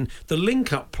fitted in. The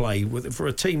link-up play for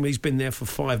a team he's been there for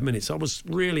 5 minutes. I was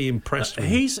really impressed with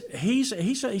him.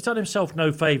 He's done himself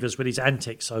no favours with his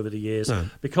antics over the years,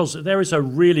 because there is a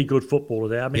really good footballer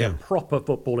there. I mean, a proper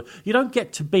footballer. You don't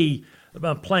get to be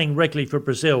playing regularly for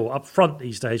Brazil up front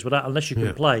these days unless you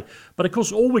can play. But of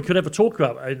course, all we could ever talk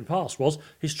about in the past was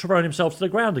he's thrown himself to the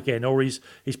ground again, or he's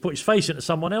put his face into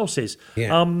someone else's. I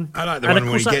like the one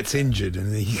where he gets injured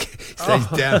and he stays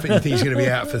down. You think he's going to be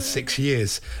out for 6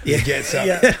 years. He gets up.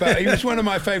 But he was one of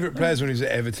my favourite players when he was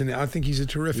at Everton. I think he's a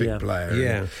terrific player.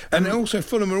 Yeah. And also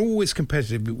Fulham are always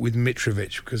competitive with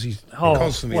Mitrovic because he's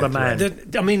constantly. What a man!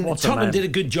 Tottenham did a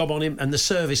good job on him, and the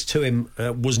service to him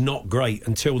was not great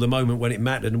until the moment when it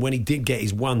mattered, and when he did get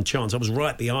his one chance, I was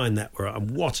right behind that. And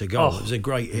what a goal! It was a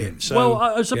great hit. So,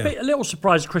 I was a little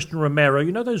surprised, Christian Romero.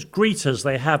 You know those greeters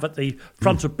they have at the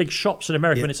front of big shops in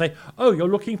America when they say, "Oh, you're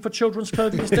looking for children's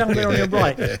clothing? It's down there on your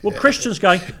right." Well, Christian's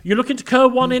going, "You're looking to curl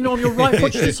one in on your right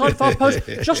foot, just inside far post,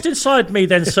 just inside me,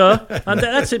 then, sir." And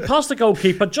that's it. Past the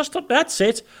goalkeeper. That's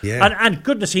it. Yeah. And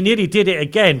goodness, he nearly did it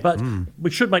again. But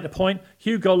we should make the point: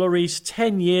 Hugo Lloris,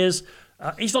 10 years.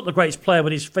 He's not the greatest player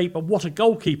with his feet, but what a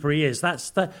goalkeeper he is.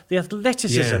 That's the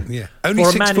athleticism. Yeah. Only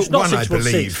for 6 a man foot who's not one, 6 foot I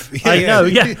believe. 6. I know,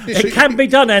 yeah. It can be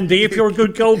done, Andy, if you're a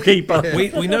good goalkeeper.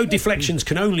 We know deflections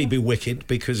can only be wicked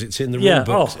because it's in the rule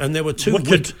books, and there were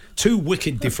two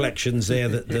wicked deflections there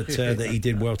that he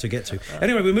did well to get to.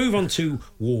 Anyway, we move on to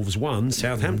Wolves 1,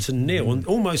 Southampton 0, and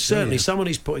almost certainly someone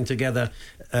is putting together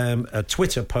a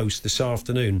Twitter post this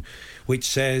afternoon which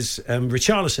says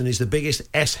Richarlison is the biggest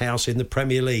S-house in the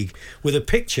Premier League, with a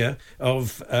picture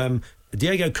of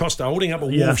Diego Costa holding up a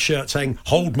Wolves shirt saying,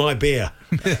 "Hold my beer,"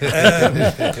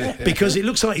 because it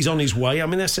looks like he's on his way. I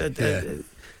mean, that's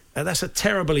a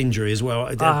terrible injury as well.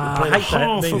 Playing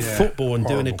half of football and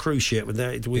doing a cruise ship.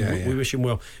 We wish him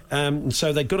well.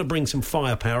 So they've got to bring some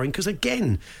firepower in, because,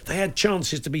 again, they had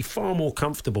chances to be far more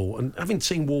comfortable. And having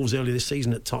seen Wolves earlier this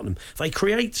season at Tottenham, they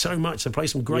create so much. They play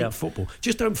some great football.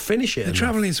 Just don't finish it. The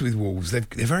trouble is with Wolves, they're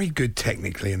very good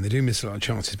technically and they do miss a lot of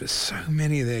chances, but so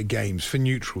many of their games for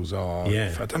neutrals are...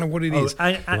 I don't know what it is.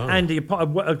 Andy, a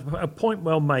point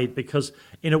well made, because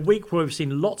in a week where we've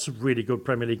seen lots of really good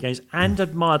Premier League games and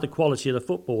admired the quality of the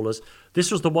footballers, this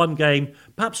was the one game,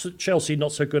 perhaps Chelsea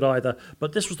not so good either,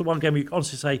 but this was the one game where you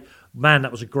honestly say, man,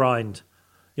 that was a grind.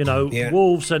 You know,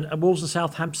 Wolves and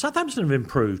Southampton. Southampton have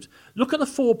improved. Look at the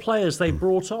 4 players they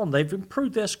brought on. They've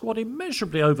improved their squad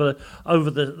immeasurably over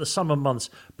the summer months.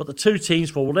 But the two teams,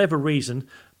 for whatever reason,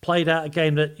 played out a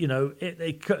game that, you know,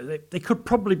 they could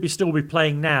probably still be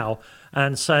playing now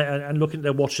and looking at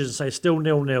their watches and say still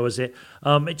 0-0, is it?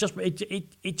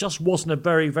 It just wasn't a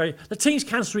very, very... The teams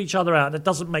cancel each other out, and it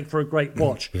doesn't make for a great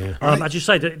watch. As you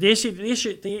say,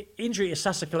 the injury of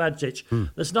Sasa Kalajic,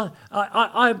 there's not...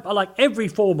 I like every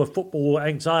form of football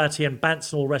anxiety and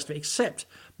bants and all the rest of it, except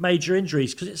major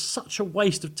injuries, because it's such a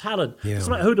waste of talent. It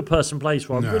doesn't matter who the person plays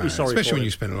for. I'm really sorry, especially when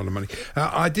you spend a lot of money.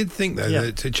 I did think, though,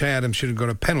 that Che Adams should have got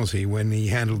a penalty when he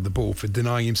handled the ball for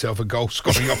denying himself a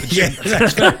goal-scoring opportunity.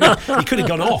 He could have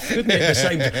gone off, couldn't he?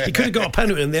 He could have got a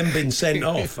penalty and then been sent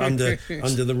off under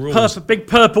the rules. Big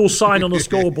purple sign on the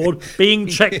scoreboard, being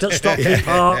checked at Stockley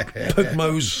Park.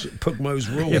 Pugmo's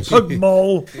rules.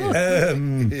 Pugmole.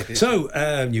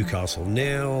 Newcastle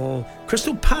 0,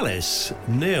 Crystal Palace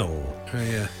 0.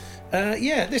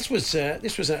 This was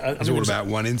all about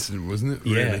one incident, wasn't it?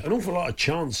 Really? An awful lot of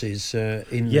chances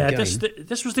in the game.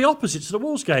 This was the opposite to the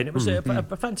Wolves game. It was a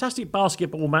fantastic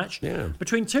basketball match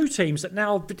between two teams that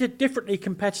now did differently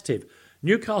competitive.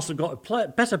 Newcastle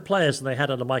got better players than they had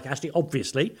under Mike Ashley,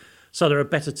 obviously, so they're a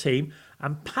better team.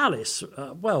 And Palace,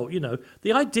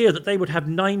 the idea that they would have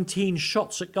 19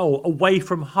 shots at goal away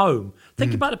from home.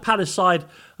 Think about the Palace side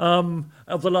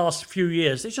of the last few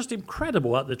years. It's just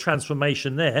incredible, the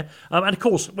transformation there. And of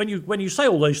course, when you say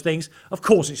all those things, of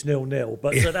course it's 0-0.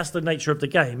 But that's the nature of the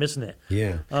game, isn't it?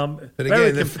 Yeah. But very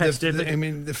again,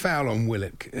 competitive. The foul on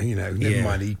Willock, never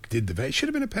mind, he did the... It should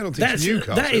have been a penalty to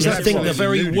Newcastle. That is, I think, the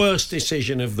very worst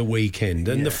decision of the weekend.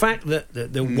 And the fact that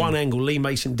the one angle, Lee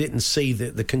Mason didn't see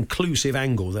the conclusive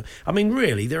angle. I mean,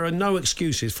 really, there are no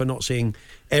excuses for not seeing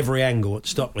every angle at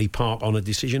Stockley Park on a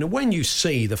decision. And when you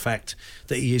see the fact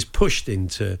that he is pushed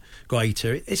into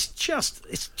Guaita, it's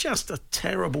just a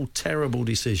terrible, terrible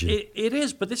decision. It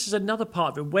is, but this is another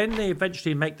part of it. When they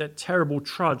eventually make that terrible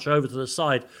trudge over to the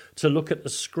side to look at the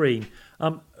screen,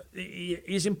 it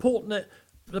is important that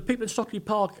the people in Stockley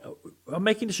Park are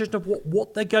making a decision of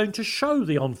what they're going to show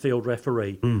the on-field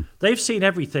referee. They've seen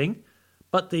everything,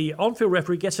 but the on-field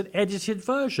referee gets an edited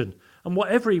version. And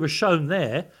whatever he was shown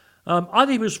there,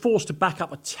 either he was forced to back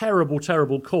up a terrible,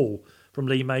 terrible call from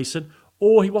Lee Mason,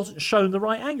 or he wasn't shown the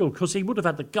right angle, because he would have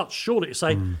had the guts, surely, to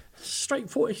say,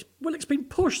 straightforward, Willock's been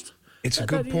pushed. It's a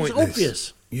good point. It's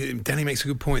obvious. Danny makes a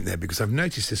good point there, because I've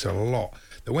noticed this a lot,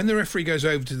 that when the referee goes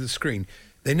over to the screen,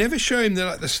 they never show him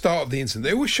the start of the incident.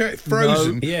 They always show it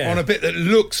frozen on a bit that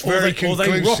looks very conclusive.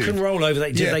 Or they rock and roll over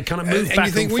that. They kind of move back and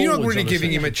you think, well, you're not really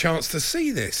giving him a chance to see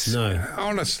this. No.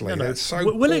 Honestly, that's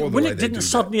so Willock didn't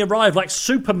suddenly arrive like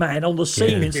Superman on the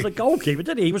scene into the goalkeeper,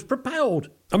 did he? He was propelled.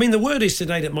 I mean, the word is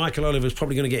today that Michael Oliver's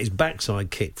probably going to get his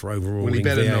backside kicked for overruling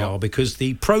VAR, because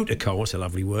the protocol, it's a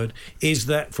lovely word, is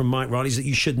that from Mike Riley, is that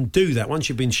you shouldn't do that. Once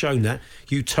you've been shown that,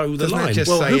 you toe the line.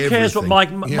 Well, who cares what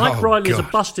Mike Riley is a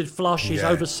busted flush.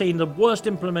 He's overseen the worst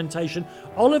implementation.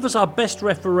 Oliver's our best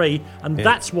referee, and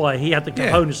that's why he had the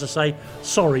cojones to say,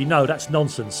 sorry, no, that's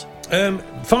nonsense.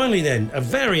 Finally, then, a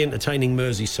very entertaining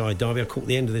Merseyside derby. I caught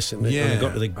the end of this when I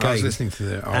got to the game. I was listening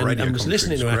to our radio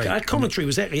commentary. Our commentary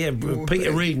was actually,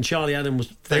 Peter Reid and Charlie Adam was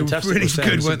fantastic. They were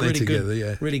really good, weren't they, together?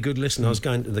 Yeah. Really good listen. I was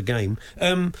going to the game.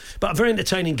 But a very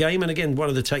entertaining game. And again, one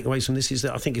of the takeaways from this is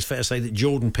that I think it's fair to say that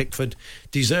Jordan Pickford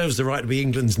deserves the right to be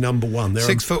England's number one.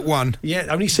 6'1". Yeah,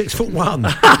 only 6'1".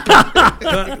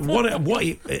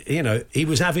 but he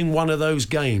was having one of those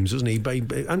games, wasn't he?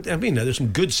 I mean, there's some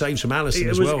good saves from Alisson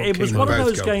as well. It was one of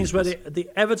those games where the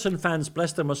Everton fans,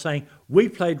 bless them, were saying, we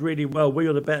played really well, we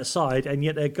were the better side, and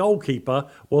yet their goalkeeper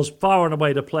was far and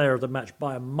away the player of the match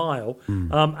by a mile.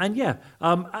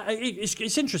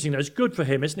 It's interesting, though. It's good for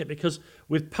him, isn't it? Because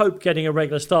with Pope getting a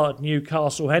regular start at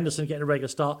Newcastle, Henderson getting a regular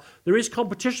start, there is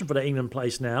competition for the England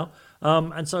place now.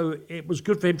 And so it was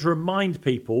good for him to remind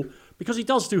people, because he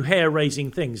does do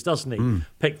hair-raising things, doesn't he,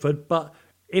 Pickford? But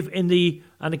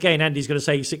and again, Andy's going to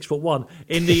say he's 6'1",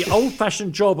 in the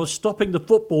old-fashioned job of stopping the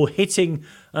football hitting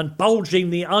and bulging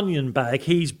the onion bag,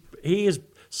 he is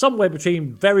somewhere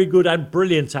between very good and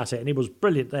brilliant at it, and he was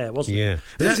brilliant there, wasn't he? Yeah.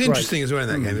 That's interesting as well in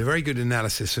that game. A very good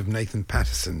analysis of Nathan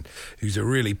Patterson, who's a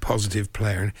really positive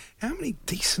player. And how many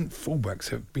decent fullbacks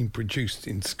have been produced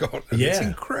in Scotland? Yeah. It's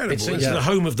incredible. It's the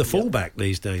home of the fullback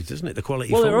these days, isn't it? The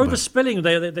quality Well, fullback. they're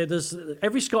overspilling.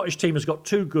 Every Scottish team has got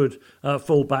two good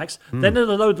fullbacks. Then a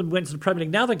load of them went to the Premier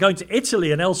League. Now they're going to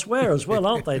Italy and elsewhere as well,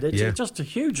 aren't they? They're just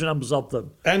huge numbers of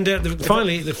them. And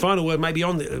finally, the final word maybe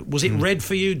on, was it red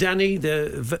for you, Danny,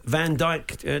 the Van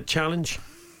Dijk challenge?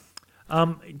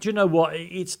 Do you know what?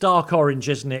 It's dark orange,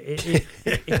 isn't it?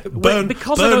 Burnt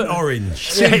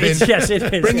orange. Yes, it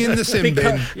is. Bring in the sin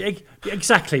bin.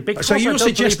 Exactly. So you're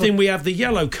suggesting we have the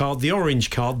yellow card, the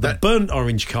orange card, the burnt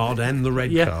orange card, and the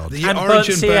red card. And burnt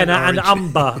sienna and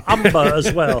umber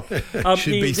as well.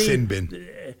 Should be sin bin.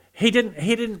 He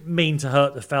didn't mean to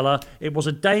hurt the fella. It was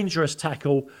a dangerous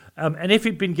tackle, and if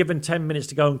he'd been given 10 minutes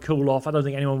to go and cool off, I don't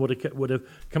think anyone would have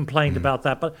complained about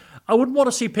that. But I wouldn't want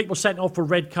to see people sent off for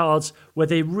red cards where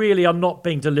they really are not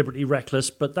being deliberately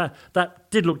reckless. But that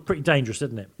did look pretty dangerous,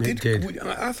 didn't it? It did.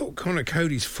 I thought Conor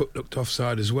Cody's foot looked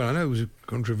offside as well. I know it was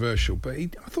controversial, but I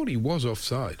thought he was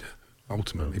offside.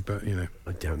 Ultimately, but I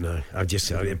don't know. I've just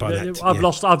I've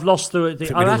lost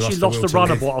the. I've actually lost the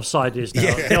run of what offside is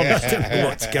now.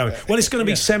 What's going? Well, it's going to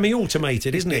be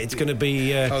semi-automated, isn't it? It's going to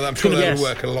be. I'm sure that'll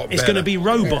work a lot better. It's going to be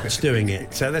robots doing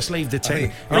it. So let's leave the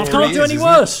tech. They can't do any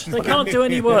worse. They can't do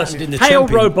any worse. Hail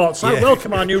robots! I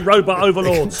welcome our new robot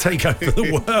overlords. Take over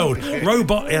the world.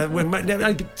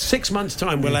 Robot. 6 months'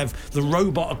 time, we'll have the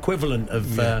robot equivalent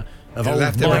of. Of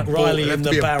old Mike Riley in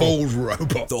the barrel. A bold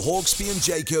robot. The Hawksby and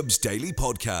Jacobs Daily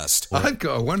Podcast. I've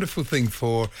got a wonderful thing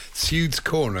for Sude's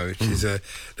Corner, which is a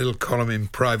little column in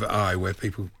Private Eye where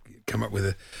people come up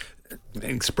with an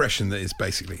expression that is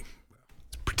basically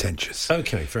pretentious.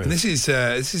 Okay, fair enough. And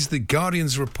this is the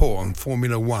Guardian's report on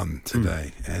Formula One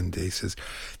today, and he says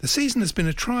the season has been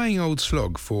a trying old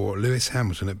slog for Lewis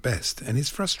Hamilton at best, and his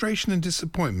frustration and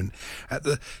disappointment at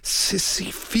the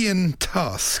Sisyphean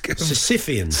task.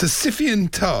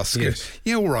 Sisyphean task. Yes.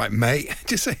 Yeah, all right, mate.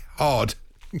 Just say hard.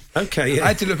 Okay, yeah. I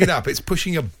had to look it up. It's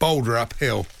pushing a boulder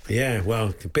uphill. Yeah,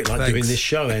 well, a bit like doing this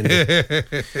show, Andy.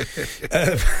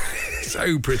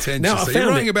 So pretentious. So you're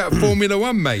writing about Formula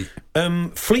One, mate.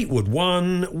 Fleetwood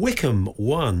won, Wickham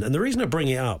won. And the reason I bring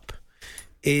it up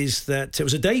is that it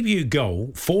was a debut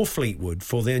goal for Fleetwood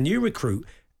for their new recruit,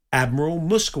 Admiral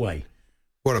Musquay.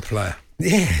 What a player.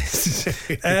 Yes.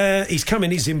 He's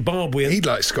coming, he's Zimbabwean. He'd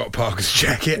like Scott Parker's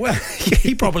jacket. Well,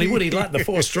 he probably would. He'd like the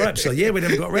 4 stripes. So, we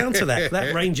never got around to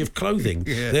that range of clothing,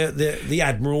 the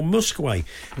Admiral Musquay.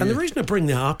 And the reason I bring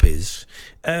that up is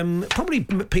probably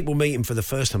people meet him for the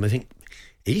first time, they think,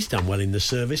 he's done well in the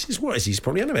service. He's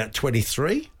probably only about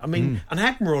 23. I mean, an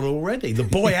admiral already, the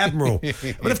boy admiral.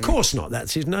 But of course not,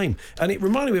 that's his name. And it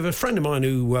reminded me of a friend of mine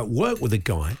who worked with a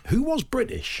guy who was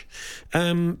British,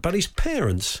 but his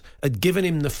parents had given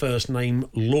him the first name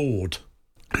Lord.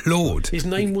 Lord? His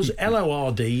name was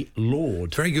Lord,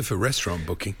 Lord. Very good for restaurant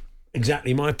booking.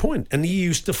 Exactly my point. And he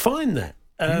used to find that.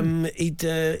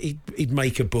 He'd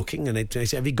make a booking and he'd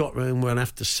say, have you got room? We'll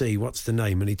have to see. What's the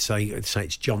name? And he'd say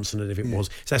it's Johnson. And if it was,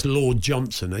 so that's Lord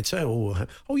Johnson. They'd say, oh,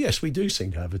 yes, we do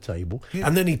seem to have a table. Yeah.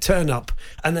 And then he'd turn up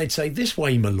and they'd say, this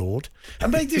way, my lord.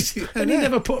 And they just, and he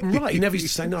never put them right. He never used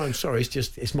to say, no, I'm sorry,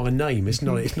 it's my name. It's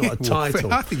not a title.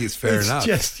 Well, I think it's fair enough.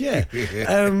 Just,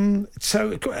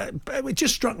 so it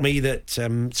just struck me that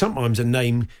sometimes a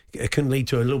name can lead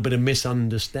to a little bit of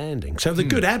misunderstanding. So the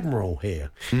good admiral here,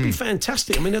 it'd be fantastic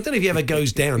fantastic. I mean, I don't know if he ever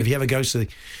goes down, if he ever goes to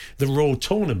the Royal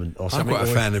Tournament or something. I'm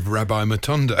quite a fan of Rabbi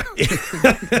Matondo.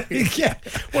 Yeah.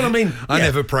 Well, I mean... I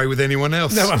never pray with anyone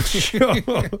else. No, I'm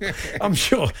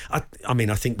sure. I mean,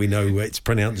 I think we know it's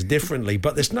pronounced differently,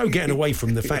 but there's no getting away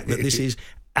from the fact that this is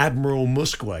Admiral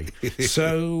Muskway.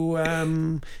 So,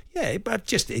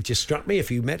 but it just struck me.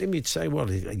 If you met him, you'd say,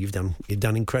 well, you've done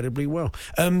incredibly well.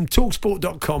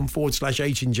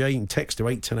 Talksport.com/H&J. You can text to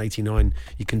 81089.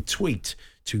 You can tweet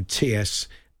to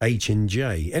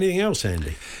TSH&J. Anything else,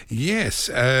 Andy? Yes.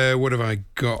 What have I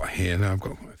got here? No, I've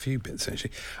got a few bits,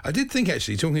 actually. I did think,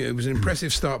 actually, it was an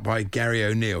impressive start by Gary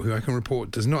O'Neill, who I can report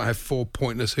does not have 4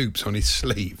 pointless hoops on his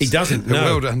sleeves. He doesn't, no.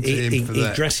 Well done to him for that.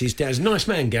 He dresses down. He's a nice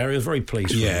man, Gary. I'm very pleased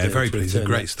with him. Yeah, very pleased. A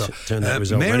great start. Turn that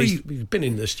result. He's been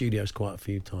in the studios quite a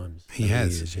few times. He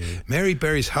has. Mary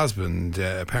Berry's husband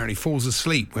apparently falls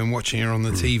asleep when watching her on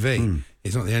the TV.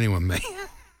 He's not the only one, mate.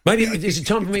 Maybe is it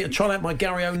time for me to try out my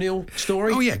Gary O'Neill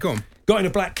story? Oh, yeah, go on. Got in a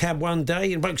black cab one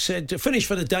day and bloke said, "Finish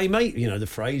for the day, mate." You know, the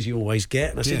phrase you always get.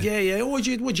 And I said, yeah. What'd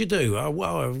you do?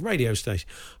 Well, a radio station.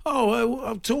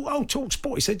 I'll talk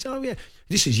sport. He said, oh, yeah.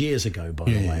 This is years ago, by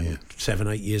the way, 7,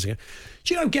 8 years ago.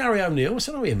 Do you know Gary O'Neill? I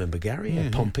said, I remember Gary. Yeah,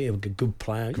 Pompey, a good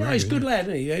player. Yeah, he's a good lad,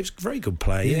 isn't he? He's a very good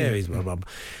player. Yeah, he's blah, blah, blah.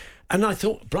 And I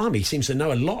thought, blimey, he seems to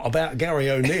know a lot about Gary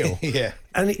O'Neill. Yeah.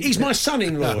 And he's my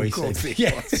son-in-law, he said.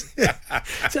 Yes.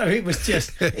 So it was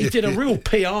just, he did a real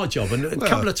PR job. And a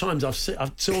couple of times I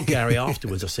saw Gary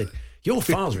afterwards, I said, your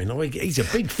father-in-law, he's a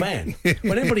big fan.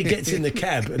 When everybody gets in the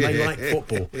cab and they like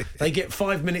football, they get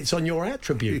 5 minutes on your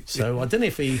attributes. So I don't know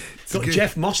if he got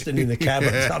Jeff Mostyn in the cab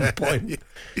at some point.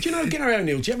 Do you know Gary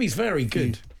O'Neill? Jeffy's very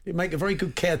good. He'd make a very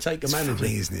good caretaker manager.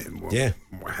 Funny, isn't it?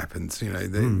 What happens? You know, I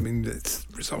mean, the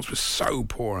results were so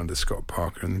poor under Scott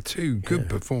Parker, and 2 good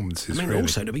performances. I mean, really.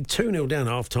 Also to be 2-0 down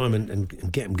at half time and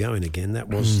get them going again. That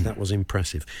was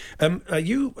impressive. Are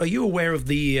you aware of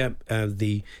the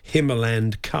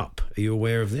Himmerland Cup? Are you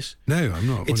aware of this? No, I'm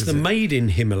not. It's the Made in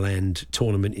Himmerland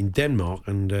tournament in Denmark,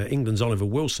 and England's Oliver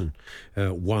Wilson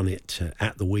won it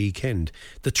at the weekend.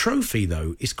 The trophy,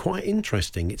 though, is quite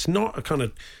interesting. It's not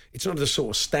the sort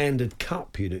of standard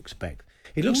cup you'd expect.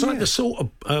 It looks like the sort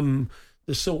of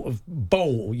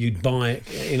bowl you'd buy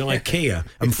in IKEA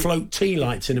and float tea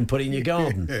lights in and put it in your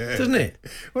garden, doesn't it?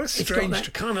 What a strange, it's got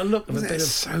that kind of look.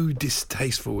 So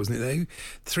distasteful, wasn't it? Though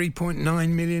 3.9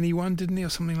 million he won, didn't he, or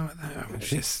something like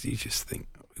that? You just think,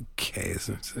 who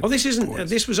cares? Oh, this isn't.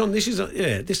 This was on. This is.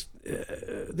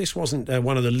 This wasn't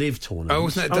one of the Live tournaments. Oh,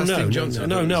 wasn't that Dustin Johnson?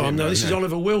 No. This is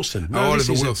Oliver Wilson.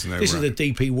 Oliver Wilson. This is the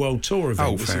DP World Tour event.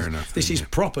 Oh, fair enough. This is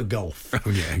proper golf. Oh,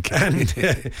 yeah. Okay. And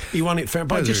he won it fair.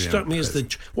 But it just struck me as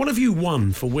what have you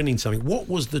won for winning something? What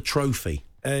was the trophy?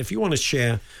 If you want to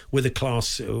share with the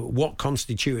class what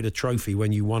constituted a trophy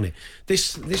when you won it,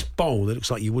 this bowl that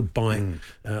looks like you would buy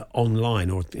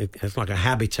online, or it's like a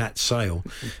Habitat sale,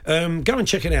 go and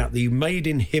check it out, the Made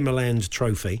in Himmerland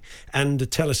trophy,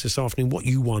 and tell us this afternoon what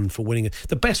you won for winning it.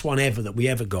 The best one ever that we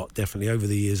ever got, definitely over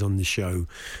the years on the show,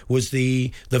 was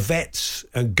the Vets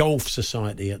Golf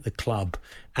Society at the club.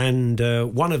 And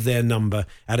one of their number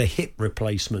had a hip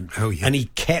replacement. Oh, yeah. And he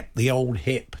kept the old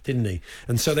hip, didn't he?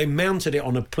 And so they mounted it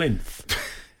on a plinth.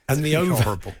 And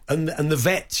the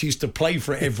Vets used to play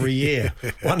for it every year.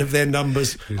 One of their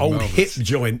numbers, old marvellous hip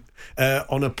joint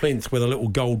on a plinth with a little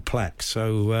gold plaque.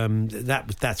 So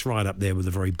that's right up there with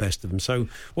the very best of them. So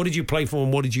what did you play for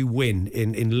and what did you win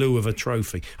in lieu of a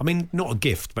trophy? I mean, not a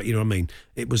gift, but you know what I mean.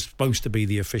 It was supposed to be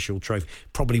the official trophy.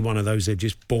 Probably one of those they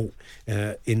just bought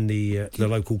in the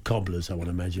local cobblers, I would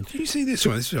imagine. Did you see this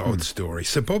one? This is an odd story.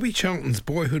 Sir Bobby Charlton's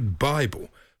boyhood Bible,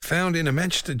 found in a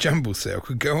Manchester jumble sale,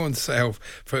 could go for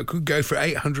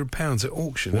 £800 at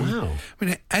auction. Wow! I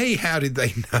mean, how did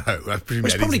they know?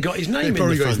 He's probably got his name.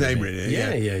 Probably got his name in it.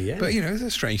 Yeah. But you know, it's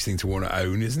a strange thing to want to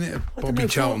own, isn't it? Bobby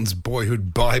Charlton's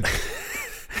boyhood Bible.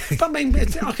 But I mean,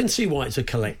 I can see why it's a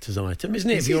collector's item, isn't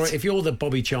it? If you're the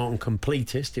Bobby Charlton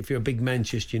completist, if you're a big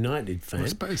Manchester United fan, I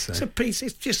suppose so. It's a piece.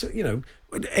 It's just, you know,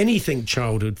 anything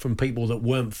childhood from people that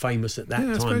weren't famous at that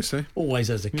time. I suppose so. Always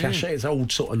has a cachet. It's old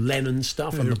sort of Lennon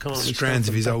stuff and McCartney strands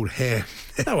stuff of his old hair.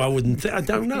 No, I wouldn't. I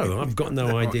don't know. I've got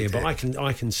no idea, but I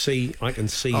can see.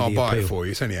 I'll buy it for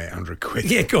you. It's only £800.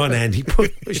 Yeah, go on, Andy.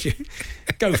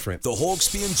 Go for it. The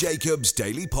Hawksbee and Jacobs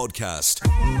Daily Podcast.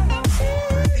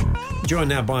 Joined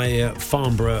now by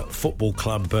Farnborough Football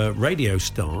Club radio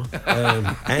star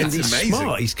Andy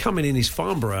Smart. He's coming in his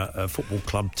Farnborough Football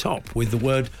Club top with the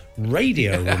word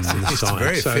radio on the It's side.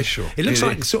 very official. It looks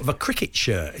like sort of a cricket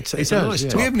shirt. It's a nice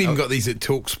top. We haven't even got these at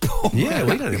TalkSport. Yeah,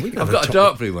 we don't. I've got a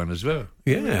dark blue one as well.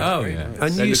 Yeah. Oh, yeah.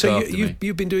 And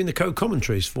you've been doing the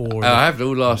co-commentaries for... I have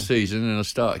all last season, and I'll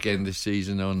start again this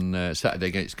season on Saturday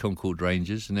against Concord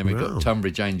Rangers, and then we've got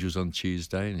Tunbridge Angels on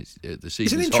Tuesday, and it's the season's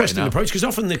It's an interesting approach, because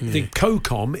often the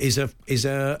co-com is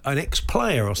an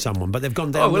ex-player or someone, but they've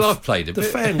gone down... Oh, well, I've played a bit.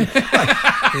 Fan...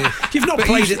 You've not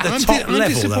played at the top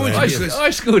level, though. I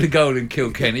scored a goal in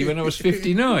Kilkenny when I was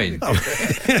 59.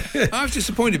 I was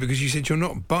disappointed because you said you're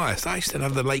not biased. I used to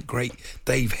love the late, great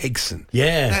Dave Higson.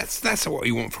 Yeah. That's what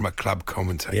you want from a club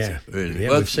commentator. Yeah, really.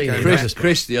 Yeah, well, we've seen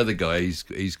Chris, the other guy,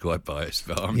 he's quite biased,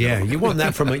 but I'm not. You want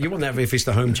that if it's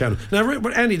the home channel. Now,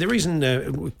 Andy, the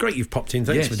reason great you've popped in.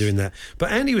 Thanks for doing that.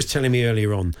 But Andy was telling me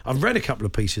earlier on. I've read a couple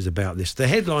of pieces about this. The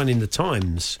headline in the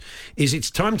Times is "It's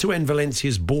time to end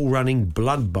Valencia's ball running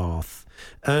bloodbath."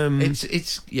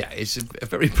 It's a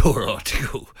very poor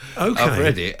article. Okay, I've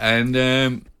read it, and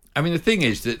I mean, the thing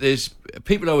is that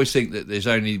people always think that there's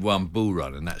only one bull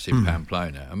run, and that's in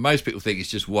Pamplona. And most people think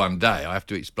it's just one day. I have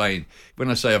to explain.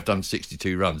 When I say I've done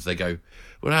 62 runs, they go,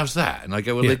 well, how's that? And I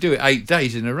go, well, they do it 8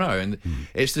 days in a row. And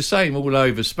it's the same all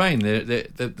over Spain.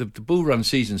 The bull run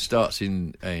season starts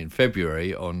in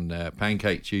February on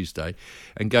Pancake Tuesday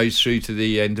and goes through to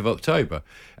the end of October.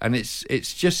 And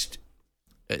it's just...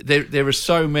 There are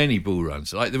so many bull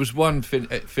runs. Like there was one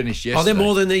finished yesterday. Are there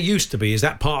more than there used to be? Is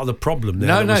that part of the problem?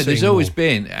 No. There's always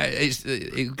been.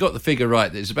 It got the figure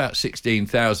right. There's about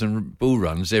 16,000 bull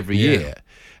runs every year,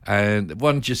 and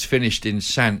one just finished in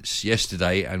Sants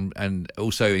yesterday, and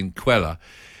also in Quella.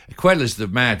 Quella's the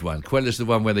mad one. Quella's the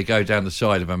one where they go down the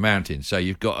side of a mountain. So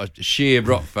you've got a sheer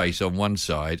rock face on one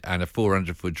side and a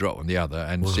 400-foot drop on the other,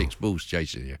 and 6 bulls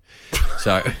chasing you.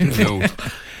 So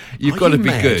you've got to be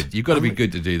good. You've got to be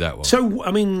good to do that one. So,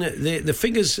 I mean, the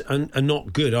figures are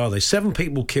not good, are they? 7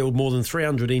 people killed, more than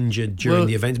 300 injured during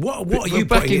the event. What are you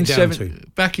putting it down to?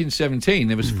 Back in 17,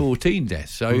 there was 14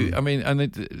 deaths. So, I mean, and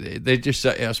they just,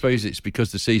 I suppose it's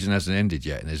because the season hasn't ended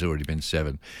yet and there's already been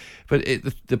 7. But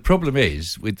the problem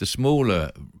is, with the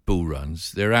smaller bull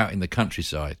runs, they're out in the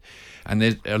countryside, and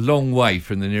they're a long way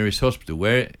from the nearest hospital,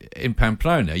 where in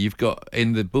Pamplona, you've got,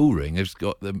 in the bull ring, they've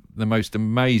got the most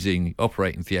amazing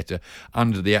operating theatre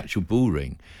under the actual bull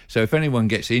ring. So if anyone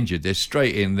gets injured, they're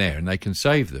straight in there and they can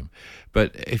save them.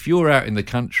 But if you're out in the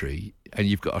country and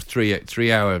you've got a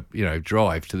 3-hour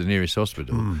drive to the nearest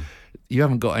hospital... You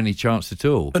haven't got any chance at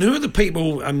all. And who are the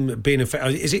people being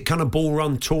affected? Is it kind of bull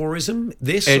run tourism?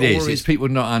 It is. It's people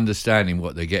not understanding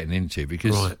what they're getting into,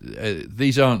 because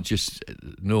these aren't just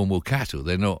normal cattle.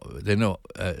 They're not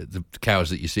the cows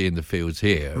that you see in the fields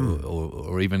here,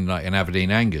 or even like in Aberdeen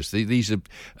Angus. These are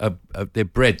they're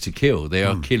bred to kill. They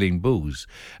are killing bulls,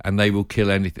 and they will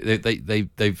kill anything.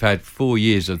 They've had 4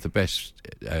 years of the best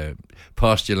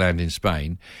pasture land in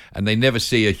Spain, and they never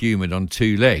see a human on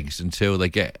 2 legs until they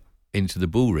get into the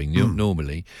bull ring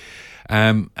normally.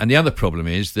 And the other problem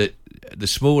is that the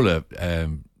smaller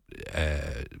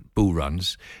bull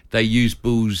runs, they use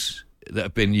bulls that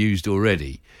have been used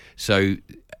already. So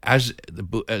as the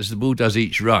bull does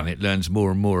each run, it learns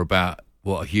more and more about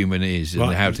what a human is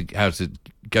and how to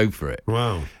go for it.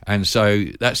 Wow! And so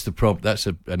that's the problem. That's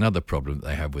another problem that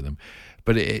they have with them.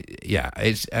 But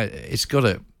it's got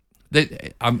to.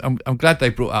 I'm glad they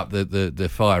brought up the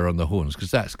fire on the horns, because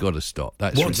that's got to stop.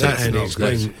 That's one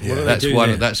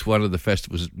of the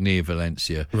festivals near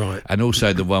Valencia, right? And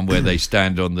also the one where they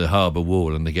stand on the harbour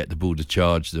wall and they get the bull to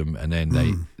charge them, and then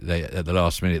they at the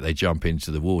last minute they jump into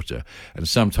the water, and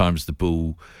sometimes the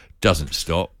bull doesn't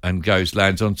stop and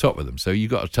lands on top of them. So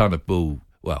you've got a ton of bull.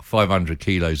 Well, 500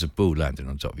 kilos of bull landing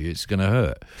on top of you, it's going to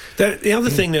hurt. The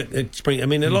other thing that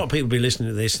a lot of people be listening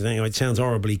to this and think, it sounds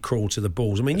horribly cruel to the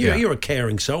bulls. I mean, you're a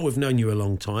caring soul. We've known you a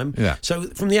long time. Yeah. So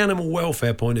from the animal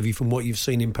welfare point of view, from what you've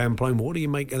seen in Pamplona, what do you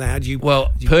make of that? How do you...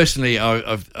 Well, personally,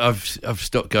 I've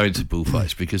stopped going to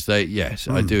bullfights, because I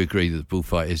do agree that the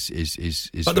bullfight is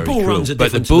but very the bull cruel. runs are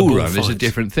but the different bull run is a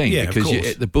different thing,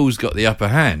 because the bull's got the upper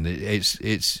hand.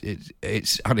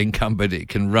 It's unencumbered. It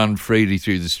can run freely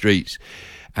through the streets.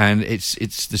 And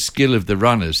it's the skill of the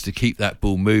runners to keep that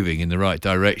ball moving in the right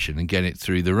direction and get it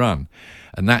through the run.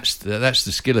 And that's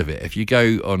the skill of it. If you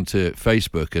go onto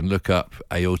Facebook and look up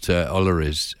Ailton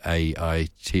Oloriz,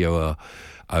 Aitoroloriz,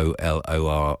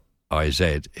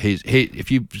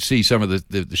 if you see some of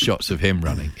the shots of him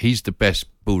running, he's the best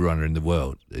bull runner in the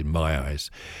world in my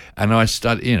eyes, and I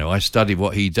study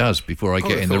what he does before I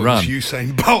get in the run. It was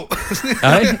Usain Bolt.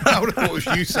 Eh? I would have thought it was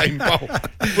Usain Bolt.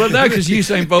 Well, no, because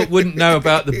Usain Bolt wouldn't know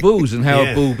about the bulls and how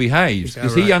a bull behaves,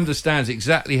 because he understands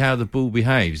exactly how the bull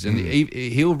behaves, and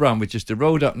he'll run with just a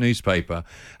rolled up newspaper,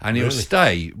 and he'll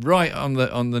stay right on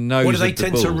the nose. What do they of the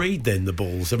tend bull. to read then? The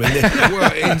bulls. I mean,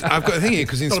 I've got a thing here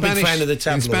because in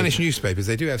Spanish newspapers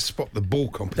they do have spot the bull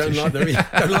competition.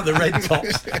 Don't like the red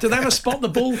tops. Do they have a spot the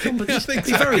bull competition? I think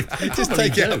so. Just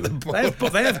take out the bull.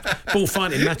 They have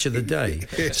bullfighting match of the day.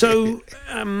 So,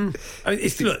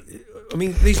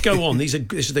 these go on. This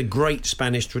is a great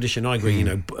Spanish tradition. I agree.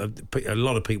 A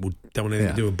lot of people don't want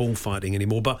anything to do with bullfighting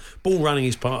anymore, but bull running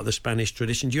is part of the Spanish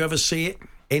tradition. Do you ever see it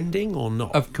ending or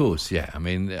not? Of course, yeah. I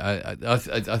mean, I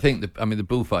think the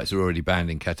bullfights are already banned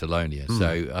in Catalonia,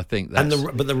 so I think that's...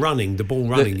 But the bull running, the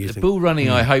bull running,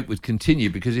 I hope would continue,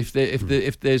 because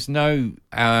if there's no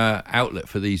outlet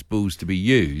for these bulls to be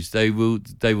used, they will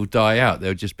die out.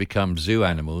 They'll just become zoo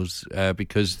animals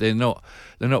because they're not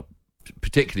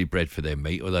particularly bred for their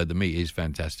meat, although the meat is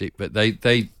fantastic. But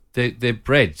they're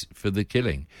bred for the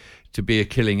killing, to be a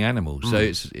killing animal. So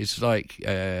it's like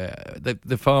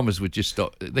the farmers would just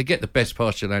stop. They get the best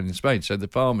pasture land in Spain, so the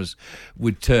farmers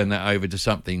would turn that over to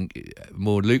something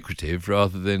more lucrative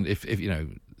rather than if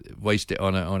waste it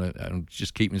on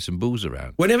just keeping some bulls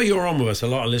around. Whenever you're on with us, a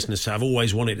lot of listeners say, I've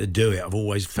always wanted to do it. I've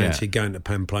always fancied going to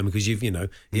Pamplona because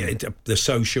the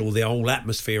social, the whole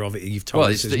atmosphere of it. You've told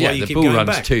us as well. The bull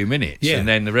runs 2 minutes, and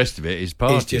then the rest of it is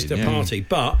party. It's just a party.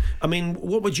 But I mean,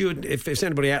 what would you, if there's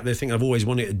anybody out there thinking I've always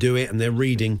wanted to do it, and they're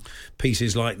reading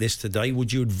pieces like this today,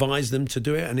 would you advise them to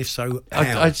do it? And if so,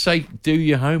 how? I'd say do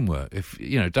your homework. If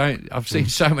don't. I've seen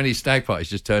so many stag parties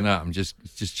just turn up and just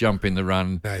jump in the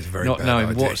run, not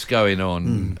knowing what's going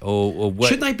on, or what.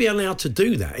 Should they be allowed to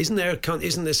do that? Isn't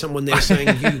there someone there saying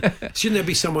shouldn't there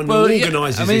be someone who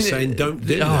organises this saying don't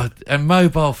do that? And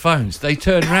mobile phones, they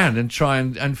turn around and try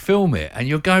and film it, and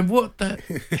you're going, what the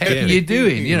heck are you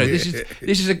doing?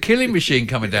 This is a killing machine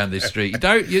coming down this street.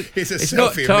 It's a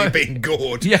selfie of me being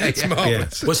gored. It's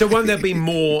marvellous. Well, so won't there be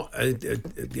more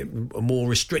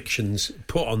restrictions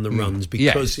put on the runs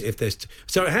because if there's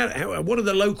what do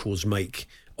the locals make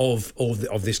of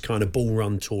this kind of bull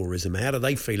run tourism? How do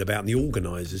they feel about the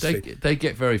organisers? They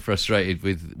get very frustrated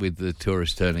with the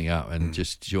tourists turning up and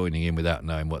just joining in without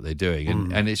knowing what they're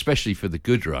doing, and especially for the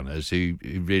good runners who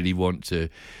really want to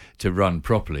run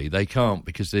properly, they can't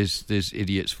because there's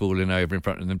idiots falling over in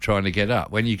front of them trying to get up.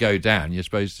 When you go down, you're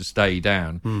supposed to stay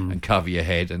down and cover your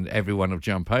head, and everyone will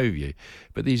jump over you.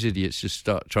 But these idiots just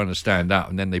start trying to stand up,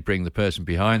 and then they bring the person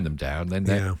behind them down.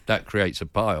 Then that creates a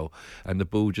pile, and the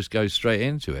bull just goes straight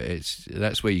into it.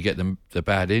 That's where you get the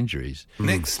bad injuries.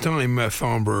 Next time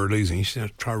Farnborough are losing, you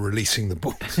should try releasing the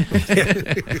bulls.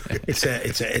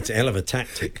 It's a hell of a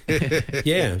tactic.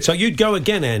 Yeah. So you'd go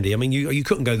again, Andy. I mean, you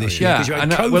couldn't go this year because you had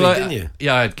COVID, didn't you?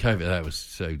 Yeah, I had COVID. That was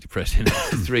so depressing.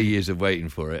 3 years of waiting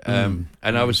for it. And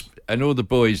all the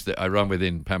boys that I run with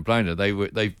in Pamplona, they were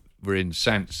in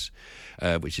Sants,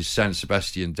 which is San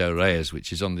Sebastián del Reyes,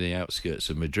 which is on the outskirts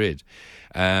of Madrid.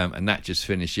 And that just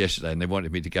finished yesterday, and they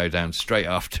wanted me to go down straight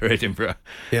after Edinburgh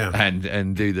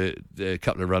and do the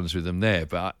couple of runs with them there.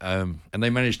 But and they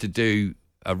managed to do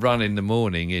a run in the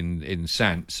morning in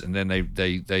Sants, and then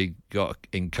they got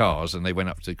in cars and they went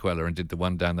up to Cuéllar and did the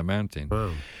one down the mountain.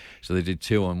 Wow. So they did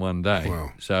 2 on one day.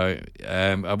 Wow. So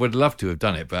I would love to have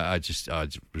done it, but I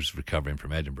was recovering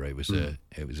from Edinburgh. It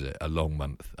was a long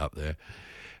month up there.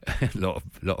 A lot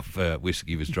of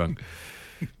whiskey was drunk.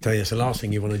 Tell you, it's the last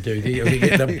thing you want to do.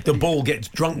 The bull gets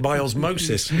drunk by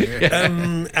osmosis.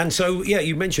 And so,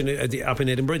 you mentioned it up in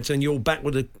Edinburgh, and you're back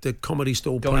with the Comedy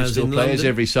Store players in London.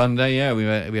 Every Sunday. Yeah, we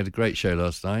had a great show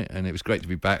last night, and it was great to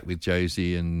be back with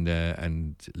Josie and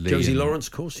Lee. Josie Lawrence,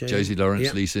 of course. Yeah. Josie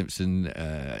Lawrence, Lee Simpson,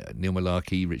 Neil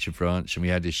Malarkey, Richard Franch, and we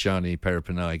had Ishani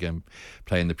Peripanaga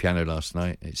playing the piano last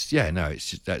night.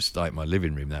 That's like my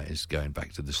living room. That is going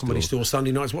back to the Comedy Store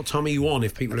Sunday nights. What time are you on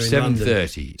if people are in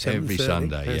 7:30 every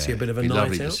Sunday. Fancy a bit of a night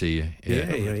lovely out. To see you.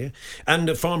 Yeah.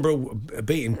 And Farnborough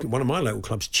beating one of my local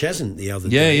clubs, Cheshunt, the other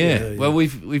day. Yeah. Well,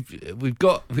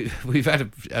 we've had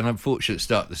an unfortunate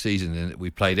start to the season in that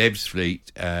we played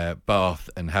Ebbsfleet, Bath,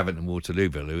 and Havant and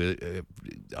Waterlooville, who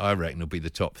I reckon will be the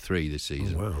top 3 this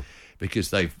season. Oh, wow. Because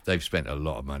they've spent a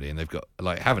lot of money, and they've got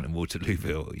like Havant and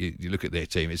Waterlooville. You look at their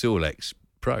team; it's all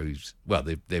ex-pros. Well,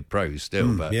 they're pros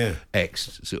still, but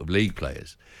ex sort of league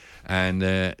players. And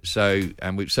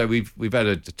we've had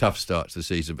a tough start to the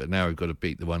season, but now we've got to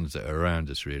beat the ones that are around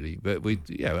us, really. But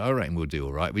I reckon we'll do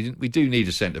all right. We do need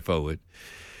a centre forward.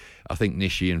 I think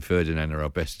Nishi and Ferdinand are our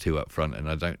best 2 up front, and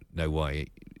I don't know why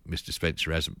Mr.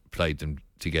 Spencer hasn't played them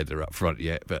together up front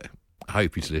yet, but I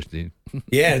hope he's listening.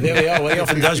 Yeah, there we are. Well, he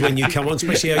often does when you come on,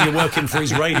 especially how you're working for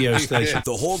his radio station.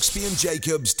 The Hawksbee and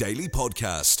Jacobs Daily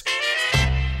Podcast.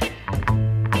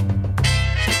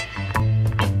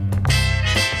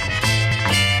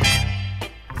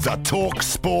 The Talk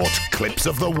Sport Clips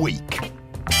of the Week.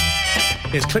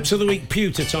 It's Clips of the Week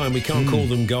pewter time. We can't call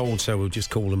them gold, so we'll just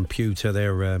call them pewter.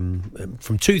 They're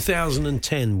from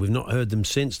 2010. We've not heard them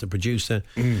since. The producer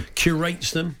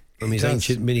curates them from his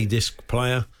ancient mini-disc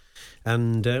player.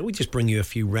 And we just bring you a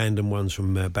few random ones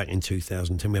from back in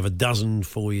 2010. We have a dozen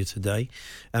for you today.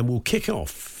 And we'll kick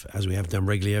off, as we have done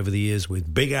regularly over the years,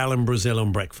 with Big Alan Brazil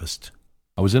on breakfast.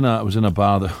 I was in a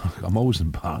bar. I'm always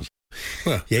in bars.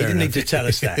 Well, yeah, you didn't need to tell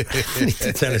us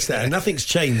that. And nothing's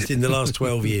changed in the last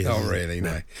 12 years. Oh, really?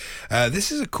 No.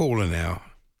 This is a caller now.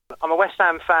 I'm a West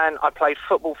Ham fan. I played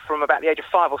football from about the age of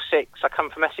 5 or 6. I come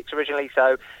from Essex originally,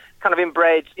 so kind of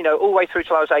inbred, all the way through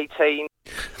till I was 18.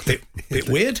 Bit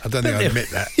weird. I don't think I admit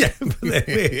that.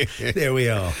 Yeah, there we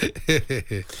are.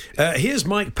 Here's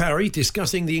Mike Parry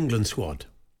discussing the England squad.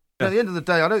 At the end of the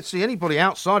day, I don't see anybody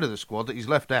outside of the squad that he's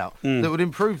left out that would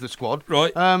improve the squad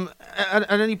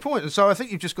at any point. And so I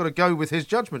think you've just got to go with his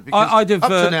judgment, because up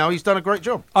to now he's done a great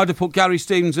job. I'd have put Gary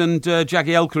Stevens and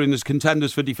Jackie Elker in as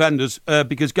contenders for defenders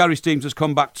because Gary Stevens has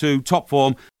come back to top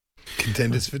form.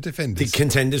 Contenders for defenders. The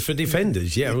contenders for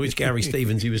defenders, yeah. Which Gary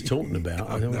Stevens he was talking about.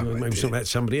 I don't know, maybe talking about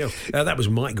somebody else. That was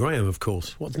Mike Graham, of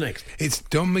course. What's next? It's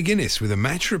Don McGuinness with a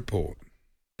match report.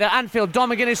 At Anfield, Don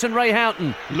McGuinness and Ray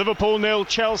Houghton. Liverpool 0,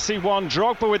 Chelsea 1.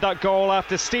 Drogba with that goal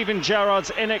after Steven Gerrard's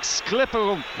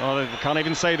inexplicable... Oh, I can't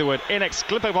even say the word.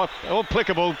 Inexplicable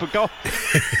goal.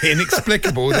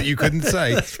 Inexplicable that you couldn't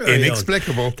say.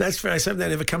 Inexplicable. Odd. That's very something that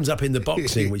never comes up in the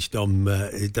boxing, which Dom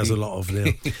does a lot of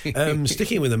now.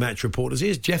 Sticking with the match reporters,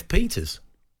 here's Jeff Peters.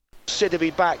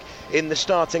 Sidibe back in the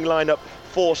starting lineup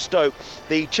for Stoke.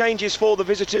 The changes for the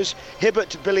visitors: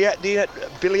 Hibbert, Billiet,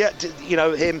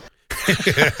 him.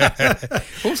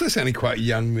 Also sounding quite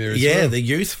young there as well. Yeah, they're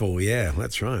youthful, yeah,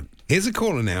 that's right. Here's a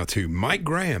caller now to Mike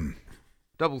Graham.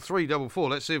 334.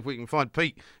 Let's see if we can find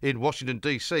Pete in Washington,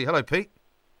 D.C. Hello, Pete.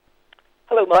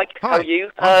 Hello, Mike. Hi. How are you?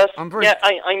 I'm very... Yeah,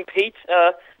 I'm Pete.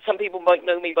 Some people might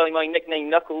know me by my nickname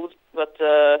Knuckles, but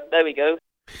there we go.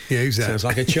 Yeah, who's that? Sounds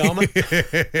like a charmer.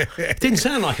 Didn't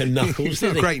sound like a Knuckles,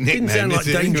 did he? A great nickname. Didn't sound like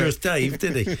Dangerous Dave,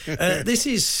 did he? This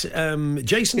is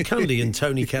Jason Cundy and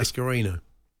Tony Cascarino.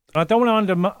 I don't want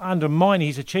to undermine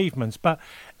his achievements, but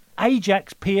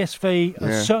Ajax, PSV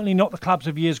are certainly not the clubs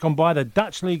of years gone by. The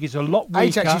Dutch league is a lot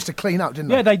weaker. Ajax used to clean up, didn't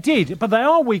they? Yeah, they did, but they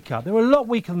are weaker. They're a lot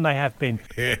weaker than they have been.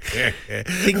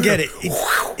 Didn't get it.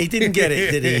 He didn't get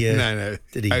it, did he? No.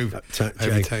 Did he?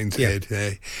 Overtoned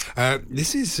head.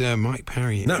 This is Mike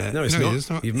Parry. No, it's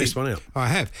not. You've missed one out. I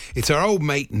have. It's our old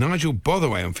mate Nigel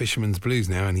Botherway on Fisherman's Blues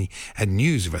now, and he had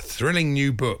news of a thrilling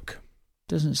new book.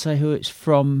 Doesn't say who it's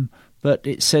from, but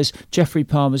it says Geoffrey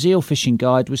Palmer's eel fishing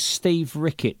guide was Steve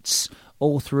Ricketts,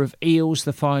 author of Eels: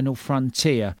 The Final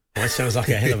Frontier. That sounds like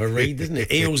a hell of a read, doesn't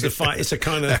it? Eels: The Fight. It's a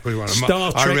kind of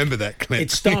Star Trek. I remember that clip.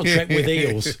 It's Star Trek with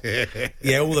eels.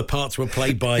 Yeah, all the parts were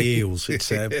played by eels. It's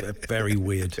very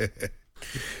weird.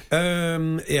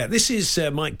 This is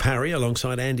Mike Parry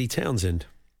alongside Andy Townsend.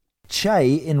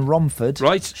 Che in Romford.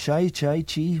 Right.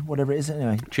 Che, whatever it is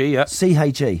anyway. Che, yeah.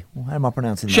 C-H-E. How am I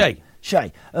pronouncing that?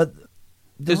 Che.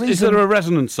 Is there a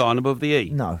resonance sign above the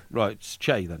E? No. Right, it's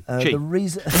Che then. The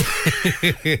reason...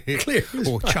 Clear.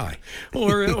 Or Chai.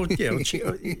 Or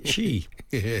she.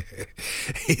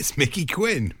 It's Mickey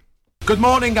Quinn. Good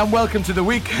morning and welcome to the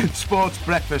Weekend Sports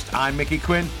Breakfast. I'm Mickey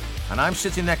Quinn and I'm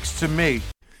sitting next to me.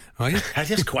 Are you?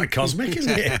 That's quite cosmic,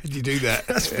 isn't it? How did you do that?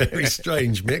 That's very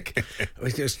strange, Mick.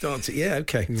 We just start to... Yeah,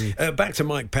 OK. Back to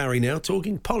Mike Parry now,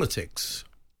 talking politics.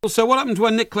 So what happened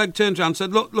when Nick Clegg turned around and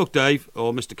said, look, Dave,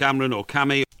 or Mr. Cameron, or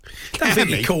Cammy. Don't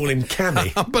think you call him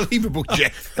Cammy. Unbelievable,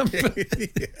 Jeff. I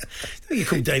think you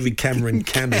call David Cameron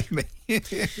Cammy.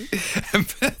 And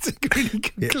that's a really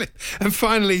good clip. And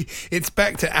finally, it's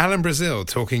back to Alan Brazil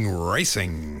talking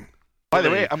racing. By the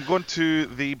way, I'm going to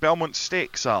the Belmont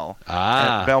Stakes, Al.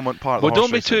 At Belmont Park. Well, don't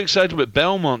be too excited about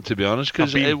Belmont, to be honest,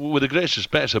 because with the greatest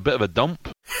respect, it's a bit of a dump.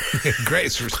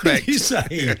 Greatest respect.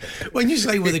 When you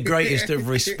say with the greatest of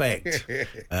respect,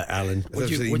 Alan, what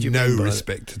do you no mean by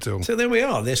respect at all? So there we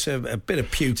are. There's a bit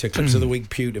of pewter, Clips of the Week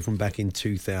pewter from back in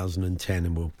 2010,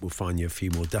 and we'll find you a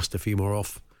few more, dust a few more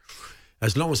off.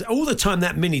 As long as all the time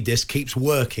that mini disc keeps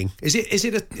working. Is it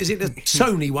a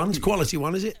Sony one, quality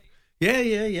one? Is it?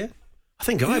 Yeah. I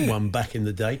think I had one back in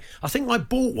the day. I think I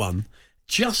bought one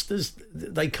just as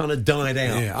they kind of died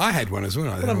out. Yeah, I had one as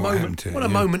well. What a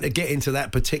moment to get into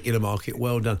that particular market.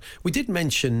 Well done. We did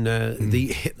mention the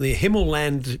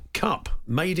Himmelland Cup,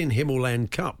 Made in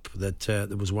Himmelland Cup, that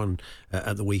there was one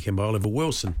at the weekend by Oliver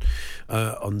Wilson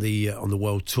on the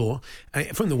World Tour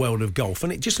from the world of golf,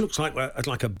 and it just looks like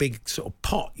a big sort of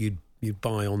pot you'd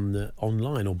buy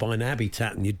online or buy an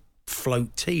Habitat, and you'd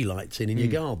float tea lights in your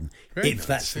garden. Very nice,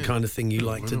 that's the kind of thing you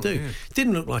like to do.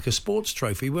 Didn't look like a sports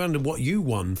trophy. We wondered what you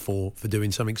won for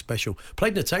doing something special.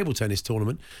 Played in a table tennis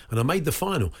tournament and I made the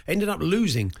final. Ended up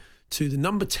losing to the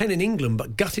number 10 in England,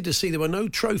 but gutted to see there were no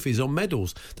trophies or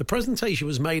medals. The presentation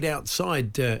was made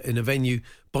outside in a venue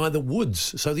by the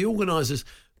woods, so the organisers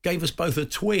gave us both a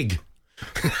twig.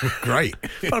 Great.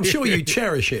 But I'm sure you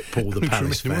cherish it, Paul, the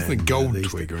Palace fan. It wasn't a gold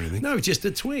twig or anything. No, just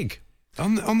a twig.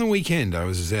 On the weekend, I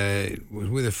was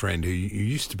with a friend who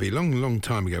used to be, long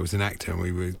time ago, was an actor,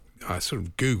 and I sort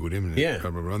of Googled him, and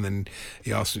blah, blah, blah, and then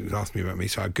he asked me about me.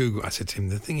 So I said to him,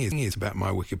 the thing is about my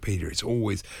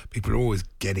Wikipedia, people are always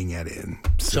getting at it. And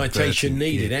citation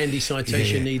needed, Andy.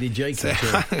 Citation needed, Jacob.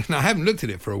 No, I haven't looked at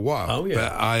it for a while. Oh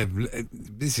yeah. But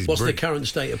this is. What's the current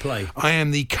state of play? I am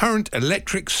the current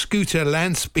electric scooter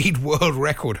land speed world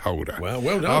record holder. Well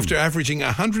done. After averaging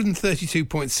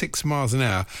 132.6 miles an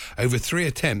hour over 3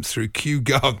 attempts through Kew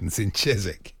Gardens in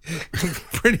Chiswick.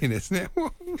 Brilliant, isn't it?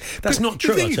 That's not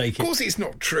true, I take it. Of course it's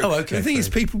not true. Oh, okay. The thing is,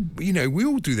 people, we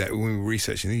all do that when we're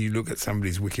researching. You look at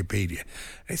somebody's Wikipedia.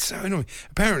 It's so annoying.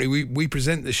 Apparently, we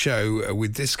present the show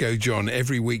with Disco John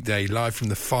every weekday live from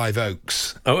the Five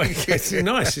Oaks. Oh, it's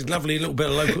nice. It's lovely little bit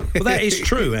of local. Well, that is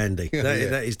true, Andy.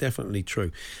 That is definitely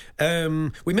true.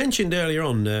 We mentioned earlier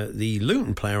on the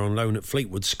Luton player on loan at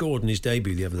Fleetwood scored in his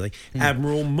debut the other day,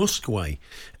 Admiral Muskway.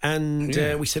 And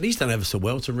we said he's done ever so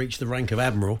well to reach the rank of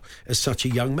Admiral as such a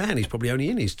young man. He's probably only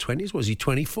in his 20s. Was he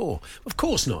 24? Of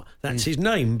course not. That's his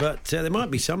name. But there might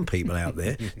be some people out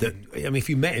there that, if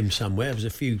you met him somewhere, there's a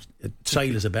few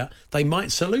sailors about, they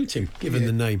might salute him, given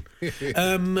the name.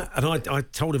 And I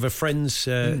told of a friend's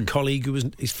colleague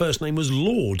his first name was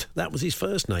Lord. That was his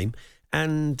first name.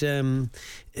 And,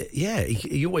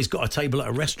 he always got a table at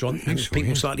a restaurant and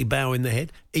people slightly bowing their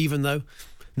head, even though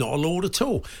not a lord at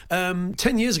all. 10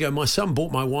 years ago, my son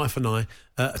bought my wife and I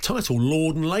a title,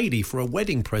 Lord and Lady, for a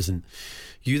wedding present.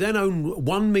 You then own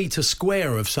 1 metre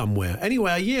square of somewhere.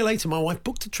 Anyway, a year later, my wife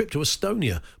booked a trip to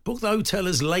Estonia, booked the hotel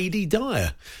as Lady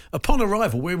Dyer. Upon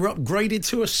arrival, we were upgraded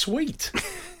to a suite.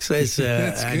 Says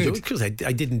Andrew, because they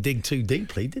didn't dig too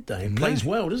deeply, did they? It plays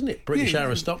well, doesn't it? British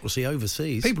aristocracy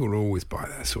overseas. People will always buy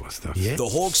that sort of stuff. Yeah. The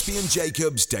Hawksbee and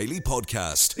Jacobs Daily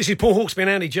Podcast. This is Paul Hawksbee and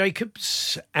Andy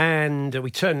Jacobs, and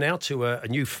we turn now to a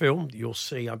new film you'll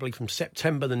see, I believe, from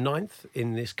September the 9th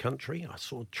in this country. I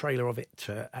saw a trailer of it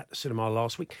at the cinema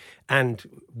last week and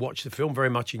watched the film, very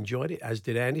much enjoyed it, as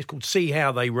did Andy. It's called See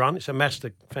How They Run. It's a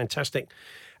fantastic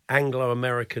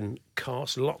Anglo-American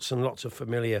cast, lots and lots of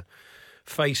familiar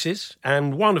faces,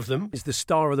 and one of them is the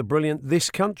star of the brilliant This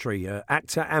Country,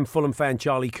 actor and Fulham fan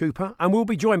Charlie Cooper, and we'll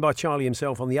be joined by Charlie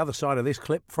himself on the other side of this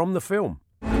clip from the film.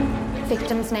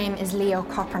 Victim's name is Leo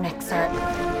Kopernik, sir.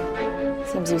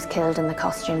 Seems he was killed in the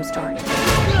costume store.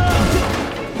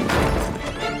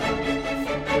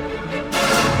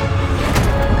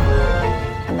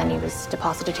 And then he was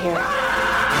deposited here.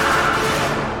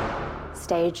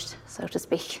 Staged, so to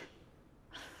speak.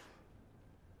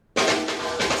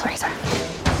 Sorry, sir.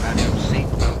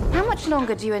 How much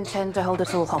longer do you intend to hold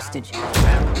us all hostage?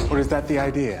 Or is that the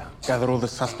idea? Gather all the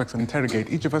suspects and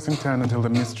interrogate each of us in turn until the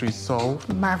mystery's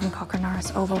solved? Marvin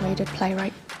Cocker-Norris, overrated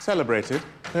playwright. Celebrated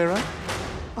playwright?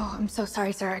 Oh, I'm so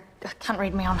sorry, sir. I can't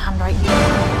read my own handwriting.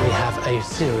 We have a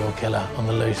serial killer on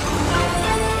the loose.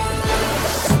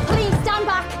 Please, stand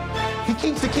back! He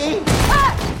keeps the key!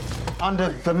 Under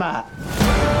the mat.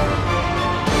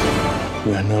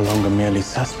 We are no longer merely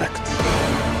suspects.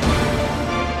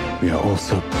 We are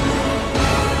also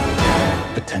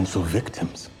potential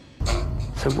victims.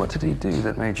 So what did he do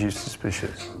that made you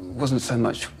suspicious? It wasn't so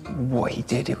much what he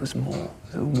did, it was more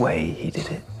the way he did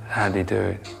it. How did he do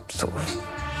it? Sort of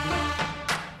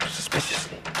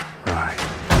suspiciously. Right.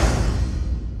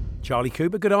 Charlie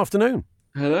Cooper, good afternoon.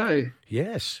 Hello.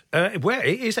 Yes. Well,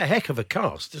 it is a heck of a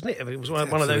cast, isn't it? It was one of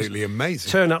those... Absolutely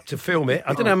amazing. Turn up to film it.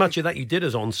 I don't know how much of that you did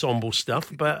as ensemble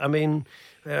stuff, but, I mean...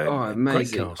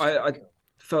 amazing. Great cast. I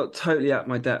felt totally out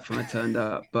my depth when I turned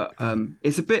up, but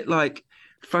it's a bit like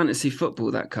fantasy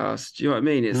football, that cast. Do you know what I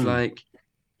mean? It's like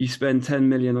you spend 10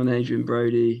 million on Adrian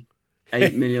Brody,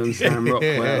 8 million Sam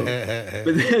Rockwell,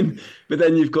 but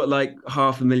then you've got like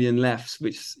 500,000 left,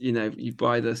 which you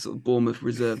buy the sort of Bournemouth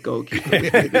reserve goalkeeper.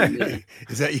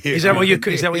 Is that you? Is that what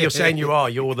you're saying? You are?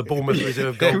 You're the Bournemouth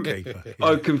reserve goalkeeper.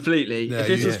 Oh, completely. No, if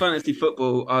this was fantasy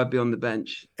football, I'd be on the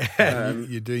bench.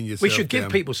 You're doing yourself. We should give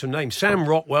people some names. Sam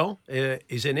Rockwell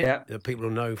is in it. Yeah. People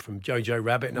will know from Jojo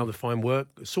Rabbit and other fine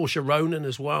work. Saoirse Ronan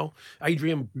as well.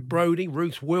 Adrian Brody,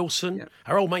 Ruth Wilson. Yeah.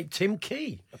 Our old mate Tim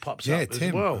Key pops up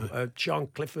as well. John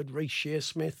Clifford, Reece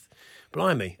Shearsmith.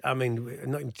 Blimey. I mean,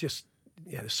 there's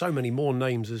so many more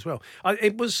names as well.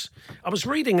 I was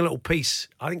reading a little piece,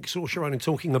 I think Saoirse Ronan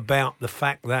talking about the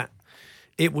fact that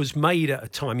it was made at a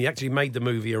time, he actually made the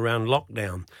movie around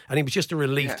lockdown, and it was just a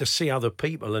relief to see other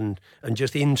people and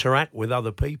just interact with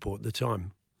other people at the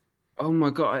time. Oh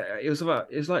my God, it was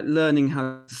like learning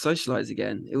how to socialise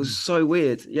again. It was so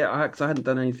weird. Yeah, because I hadn't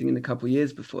done anything in a couple of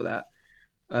years before that.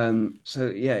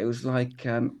 It was like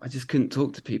I just couldn't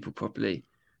talk to people properly.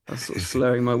 I was sort of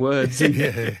slurring my words. And,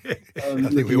 I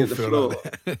think we all feel like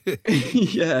that.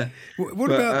 Yeah.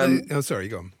 What about sorry,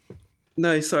 go on.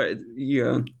 No, sorry, you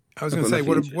go on. I was going to say,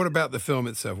 what about the film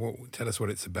itself? Tell us what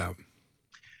it's about.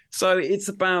 So it's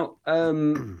about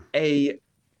a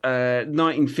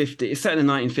 1950. It's set in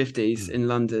the 1950s in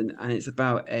London, and it's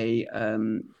about a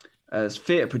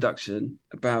theatre production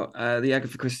about the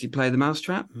Agatha Christie play The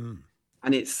Mousetrap.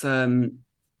 And it's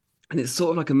sort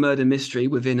of like a murder mystery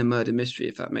within a murder mystery,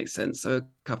 if that makes sense. So a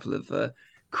couple of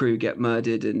crew get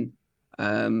murdered, and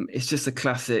it's just a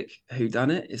classic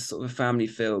whodunit. It's sort of a family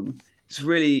film. It's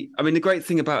really, I mean, the great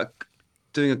thing about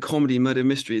doing a comedy murder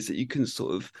mystery is that you can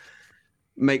sort of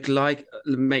make light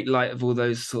of all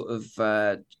those sort of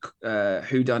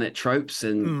whodunit tropes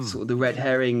and sort of the red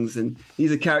herrings. And these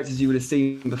are characters you would have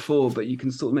seen before, but you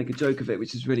can sort of make a joke of it,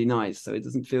 which is really nice. So it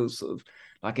doesn't feel sort of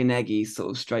like an eggy,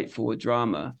 sort of straightforward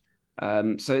drama.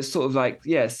 So it's sort of like,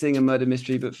 seeing a murder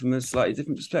mystery, but from a slightly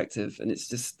different perspective. And it's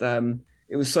just,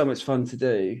 it was so much fun to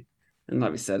do. And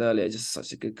like we said earlier, just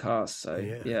such a good cast. So,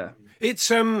 yeah.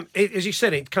 It's, as you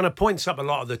said, it kind of points up a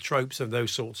lot of the tropes of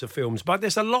those sorts of films. But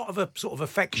there's a lot of a sort of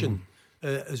affection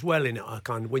as well in it,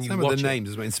 when you watch it. Some of the names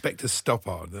as well. Inspector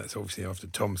Stoppard, that's obviously after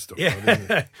Tom Stoppard,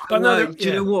 isn't it? But no, do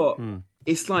you know what?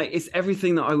 It's like, it's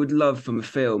everything that I would love from a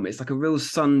film. It's like a real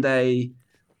Sunday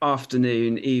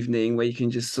afternoon, evening, where you can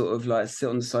just sort of like sit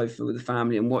on the sofa with the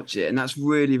family and watch it. And that's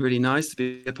really, really nice to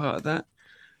be a part of that.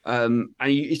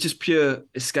 It's just pure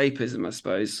escapism, I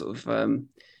suppose. Sort of,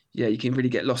 you can really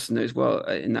get lost in those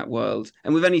in that world.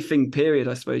 And with anything period,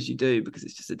 I suppose you do, because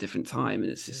it's just a different time,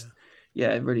 and it's just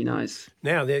really nice.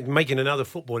 Now, they're making another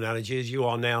football analogy, as you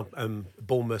are now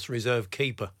Bournemouth's reserve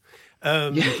keeper.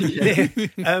 Often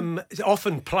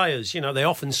players, they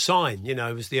often sign.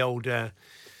 As the old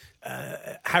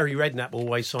Harry Redknapp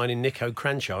always signing Nico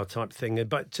Cranchar type thing.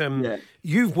 But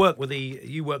you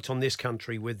worked on This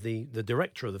Country with the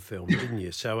director of the film, didn't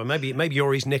you? So maybe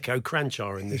you're his Nico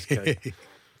Cranchar in this case.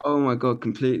 Oh my God,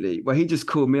 completely. Well, he just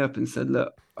called me up and said,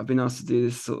 "Look, I've been asked to do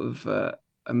this sort of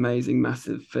amazing,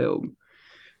 massive film,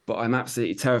 but I'm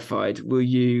absolutely terrified. Will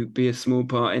you be a small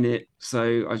part in it?"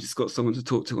 So I just got someone to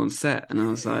talk to on set, and I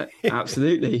was like,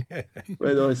 "Absolutely,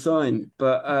 where do I sign?"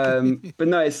 But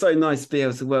no, it's so nice to be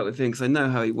able to work with him, because I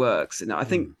know how he works, and I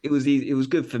think it was easy, it was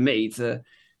good for me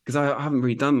because I haven't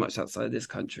really done much outside of This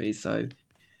Country, so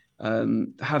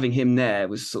having him there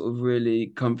was sort of really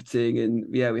comforting, and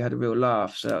we had a real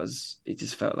laugh. So it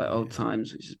just felt like old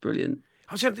times, which is brilliant.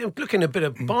 I was looking at a bit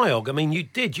of biog. I mean, you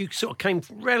sort of came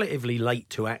relatively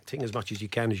late to acting, as much as you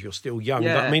can as you're still young.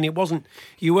 Yeah. But I mean,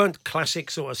 you weren't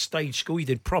classic sort of stage school. You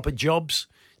did proper jobs,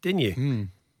 didn't you?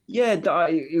 Yeah, do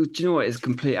you know what? It's a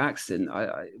complete accident.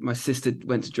 My sister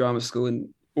went to drama school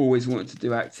and always wanted to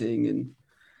do acting,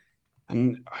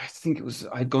 and I think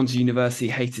I'd gone to university,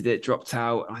 hated it, dropped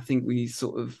out. And I think we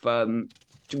sort of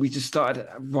we just started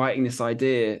writing this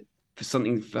idea for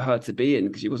something for her to be in,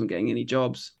 because she wasn't getting any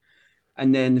jobs.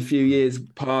 And then a few years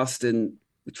passed, and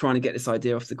we're trying to get this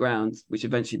idea off the ground, which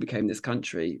eventually became This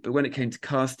Country. But when it came to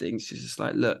casting, she's just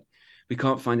like, "Look, we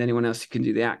can't find anyone else who can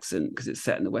do the accent, because it's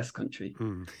set in the West Country."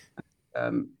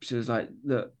 She was like,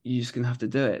 "Look, you're just going to have to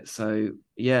do it." So,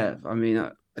 I mean,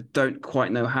 I don't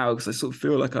quite know how, because I sort of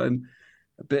feel like I'm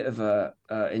a bit of a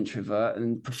introvert,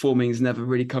 and performing's never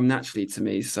really come naturally to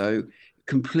me. So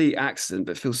complete accident,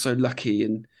 but feel so lucky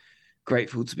and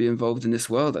grateful to be involved in this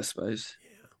world, I suppose.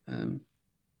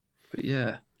 But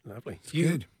lovely.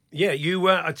 Good. Yeah, you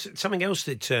something else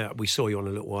that we saw you on a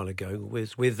little while ago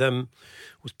was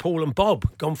Paul and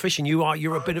Bob Gone Fishing.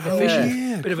 You're a bit of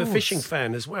a fishing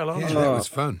fan as well, aren't you? That was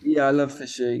fun. Yeah, I love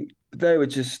fishing. They were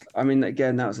just, I mean,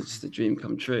 again, that was just a dream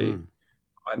come true.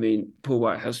 I mean, Paul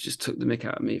Whitehouse just took the mick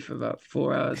out of me for about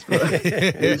 4 hours.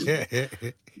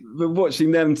 But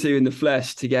watching them two in the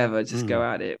flesh together just go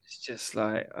at it, it's just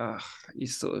like, you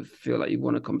sort of feel like you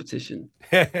won a competition.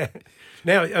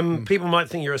 Now, people might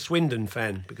think you're a Swindon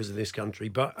fan because of this country,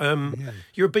 but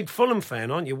you're a big Fulham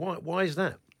fan, aren't you? Why is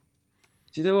that?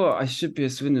 Do you know what? I should be a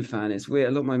Swindon fan. It's weird.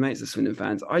 A lot of my mates are Swindon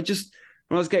fans. When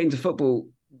I was getting to football,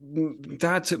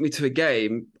 Dad took me to a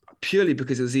game purely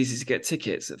because it was easy to get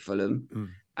tickets at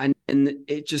Fulham. And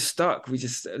it just stuck. We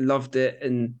just loved it.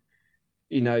 And,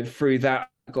 you know, through that,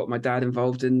 I got my dad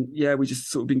involved. And we just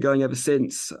sort of been going ever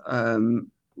since. And,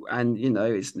 you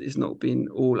know, it's not been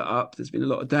all up. There's been a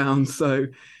lot of downs. So,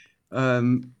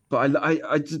 but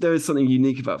there is something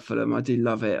unique about Fulham. I do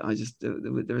love it.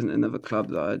 There isn't another club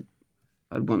that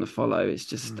I'd want to follow. It's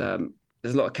just,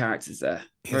 there's a lot of characters there.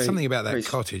 Something about that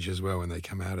cottage as well when they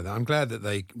come out of that. I'm glad that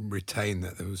they retained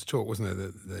that. There was talk, wasn't there,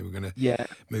 that they were going to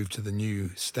move to the new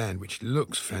stand, which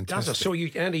looks fantastic. I saw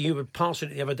you, Andy, you were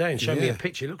passing it the other day and showed me a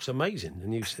picture. It looks amazing, the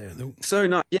new stand. So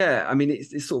nice. Yeah, I mean,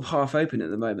 it's sort of half open at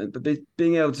the moment, but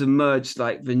being able to merge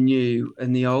like the new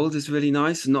and the old is really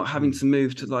nice, and not having to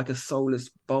move to like a soulless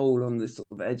bowl on the sort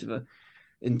of edge of a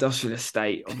industrial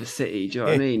estate of the city. Do you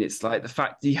know what I mean? It's like the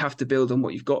fact that you have to build on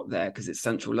what you've got there because it's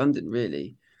central London,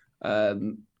 really.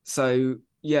 So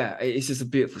yeah, it's just a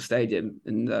beautiful stadium,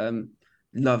 and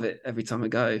love it every time I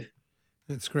go.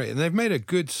 That's great. And they've made a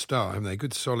good start, haven't they? A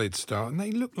good solid start, and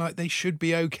they look like they should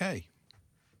be okay.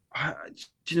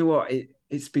 Do you know what?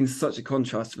 It's been such a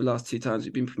contrast to the last two times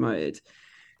we've been promoted.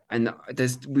 And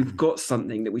we've got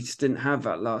something that we just didn't have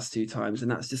that last two times, and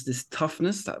that's just this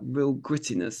toughness, that real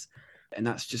grittiness. And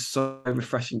that's just so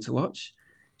refreshing to watch.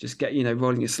 Just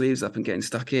rolling your sleeves up and getting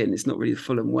stuck in. It's not really the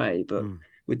Fulham way, but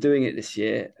we're doing it this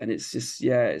year, and it's just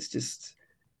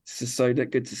so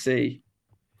good to see.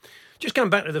 Just going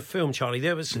back to the film, Charlie,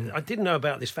 I didn't know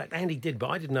about this fact. Andy did, but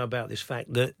I didn't know about this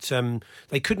fact that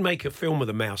they could make a film of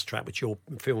the Mousetrap, which your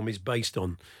film is based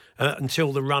on,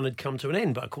 until the run had come to an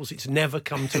end. But of course, it's never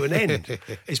come to an end.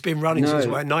 It's been running since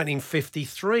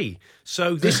 1953.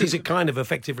 So this is a kind of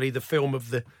effectively the film of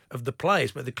the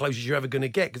players, but the closest you're ever going to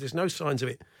get, because there's no signs of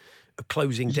it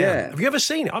closing down. Yeah. Have you ever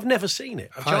seen it? I've never seen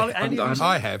it. Charlie,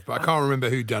 I have, but I can't remember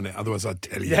who done it. Otherwise, I'd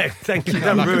tell you. Yeah, thank you.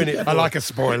 Don't ruin it. I like a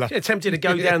spoiler. You're tempted to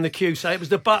go down the queue, say it was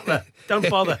the butler. Don't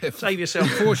bother. Save yourself.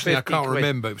 Unfortunately, I can't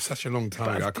remember. It was such a long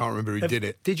time ago. I can't remember who did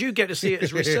it. Did you get to see it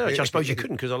as research? I suppose you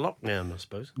couldn't because of lockdown, I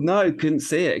suppose. No, couldn't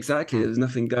see it. Exactly. There was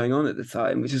nothing going on at the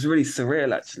time, which is really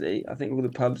surreal, actually. I think all the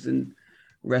pubs and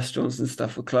restaurants and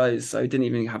stuff were closed, so I didn't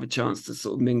even have a chance to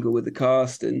sort of mingle with the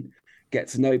cast and get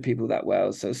to know people that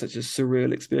well. So such a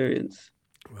surreal experience.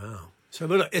 Wow. So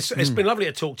look, it's been lovely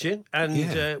to talk to you,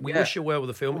 and we wish you well with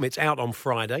the film. It's out on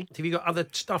Friday. Have you got other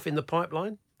stuff in the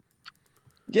pipeline?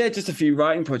 Yeah, just a few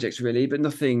writing projects really, but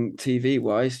nothing TV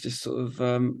wise. Just sort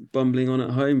of bumbling on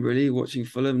at home, really, watching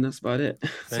Fulham. That's about it.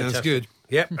 Sounds good.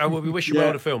 Yep. Well, we wish you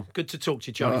well with the film. Good to talk to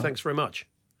you, Charlie. Thanks very much.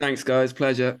 Thanks, guys.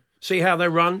 Pleasure. See how they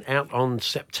run out on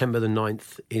September the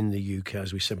 9th in the UK,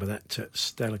 as we said, with that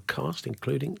stellar cast,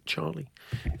 including Charlie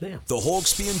there. The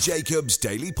Hawksbee and Jacobs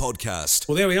Daily Podcast.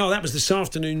 Well, there we are. That was this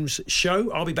afternoon's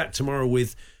show. I'll be back tomorrow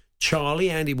with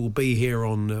Charlie. Andy will be here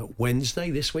on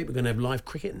Wednesday. This week we're going to have live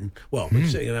cricket, and we're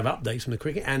going to have updates from the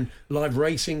cricket and live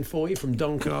racing for you from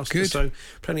Doncaster. Good. So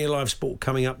plenty of live sport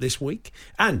coming up this week,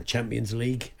 and Champions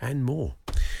League and more.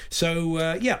 So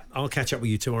I'll catch up with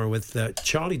you tomorrow with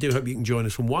Charlie. Do hope you can join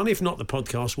us from 1. If not, the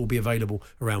podcast will be available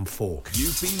around 4.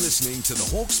 You've been listening to the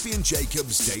Hawksbee and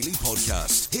Jacobs Daily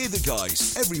Podcast. Hear the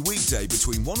guys every weekday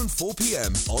between 1 and 4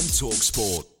 p.m. on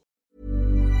TalkSport.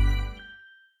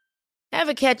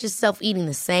 Ever catch yourself eating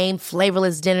the same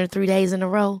flavorless dinner 3 days in a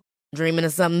row? Dreaming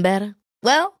of something better?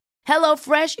 Well,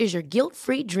 HelloFresh is your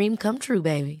guilt-free dream come true,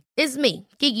 baby. It's me,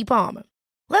 Keke Palmer.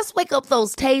 Let's wake up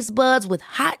those taste buds with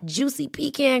hot, juicy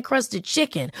pecan-crusted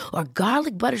chicken or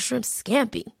garlic butter shrimp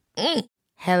scampi.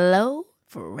 Hello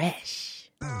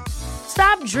Fresh.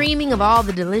 Stop dreaming of all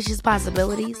the delicious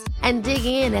possibilities and dig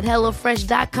in at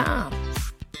HelloFresh.com.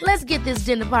 Let's get this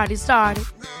dinner party started.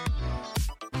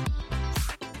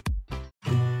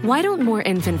 Why don't more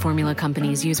infant formula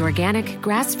companies use organic,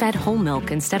 grass-fed whole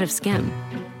milk instead of skim?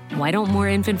 Why don't more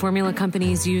infant formula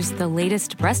companies use the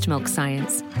latest breast milk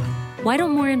science? Why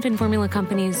don't more infant formula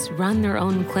companies run their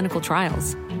own clinical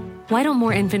trials? Why don't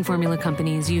more infant formula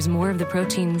companies use more of the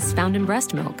proteins found in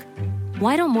breast milk?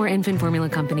 Why don't more infant formula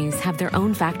companies have their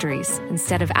own factories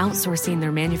instead of outsourcing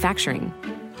their manufacturing?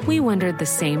 We wondered the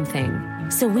same thing.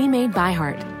 So we made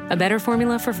ByHeart, a better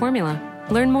formula for formula.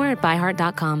 Learn more at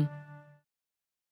byheart.com.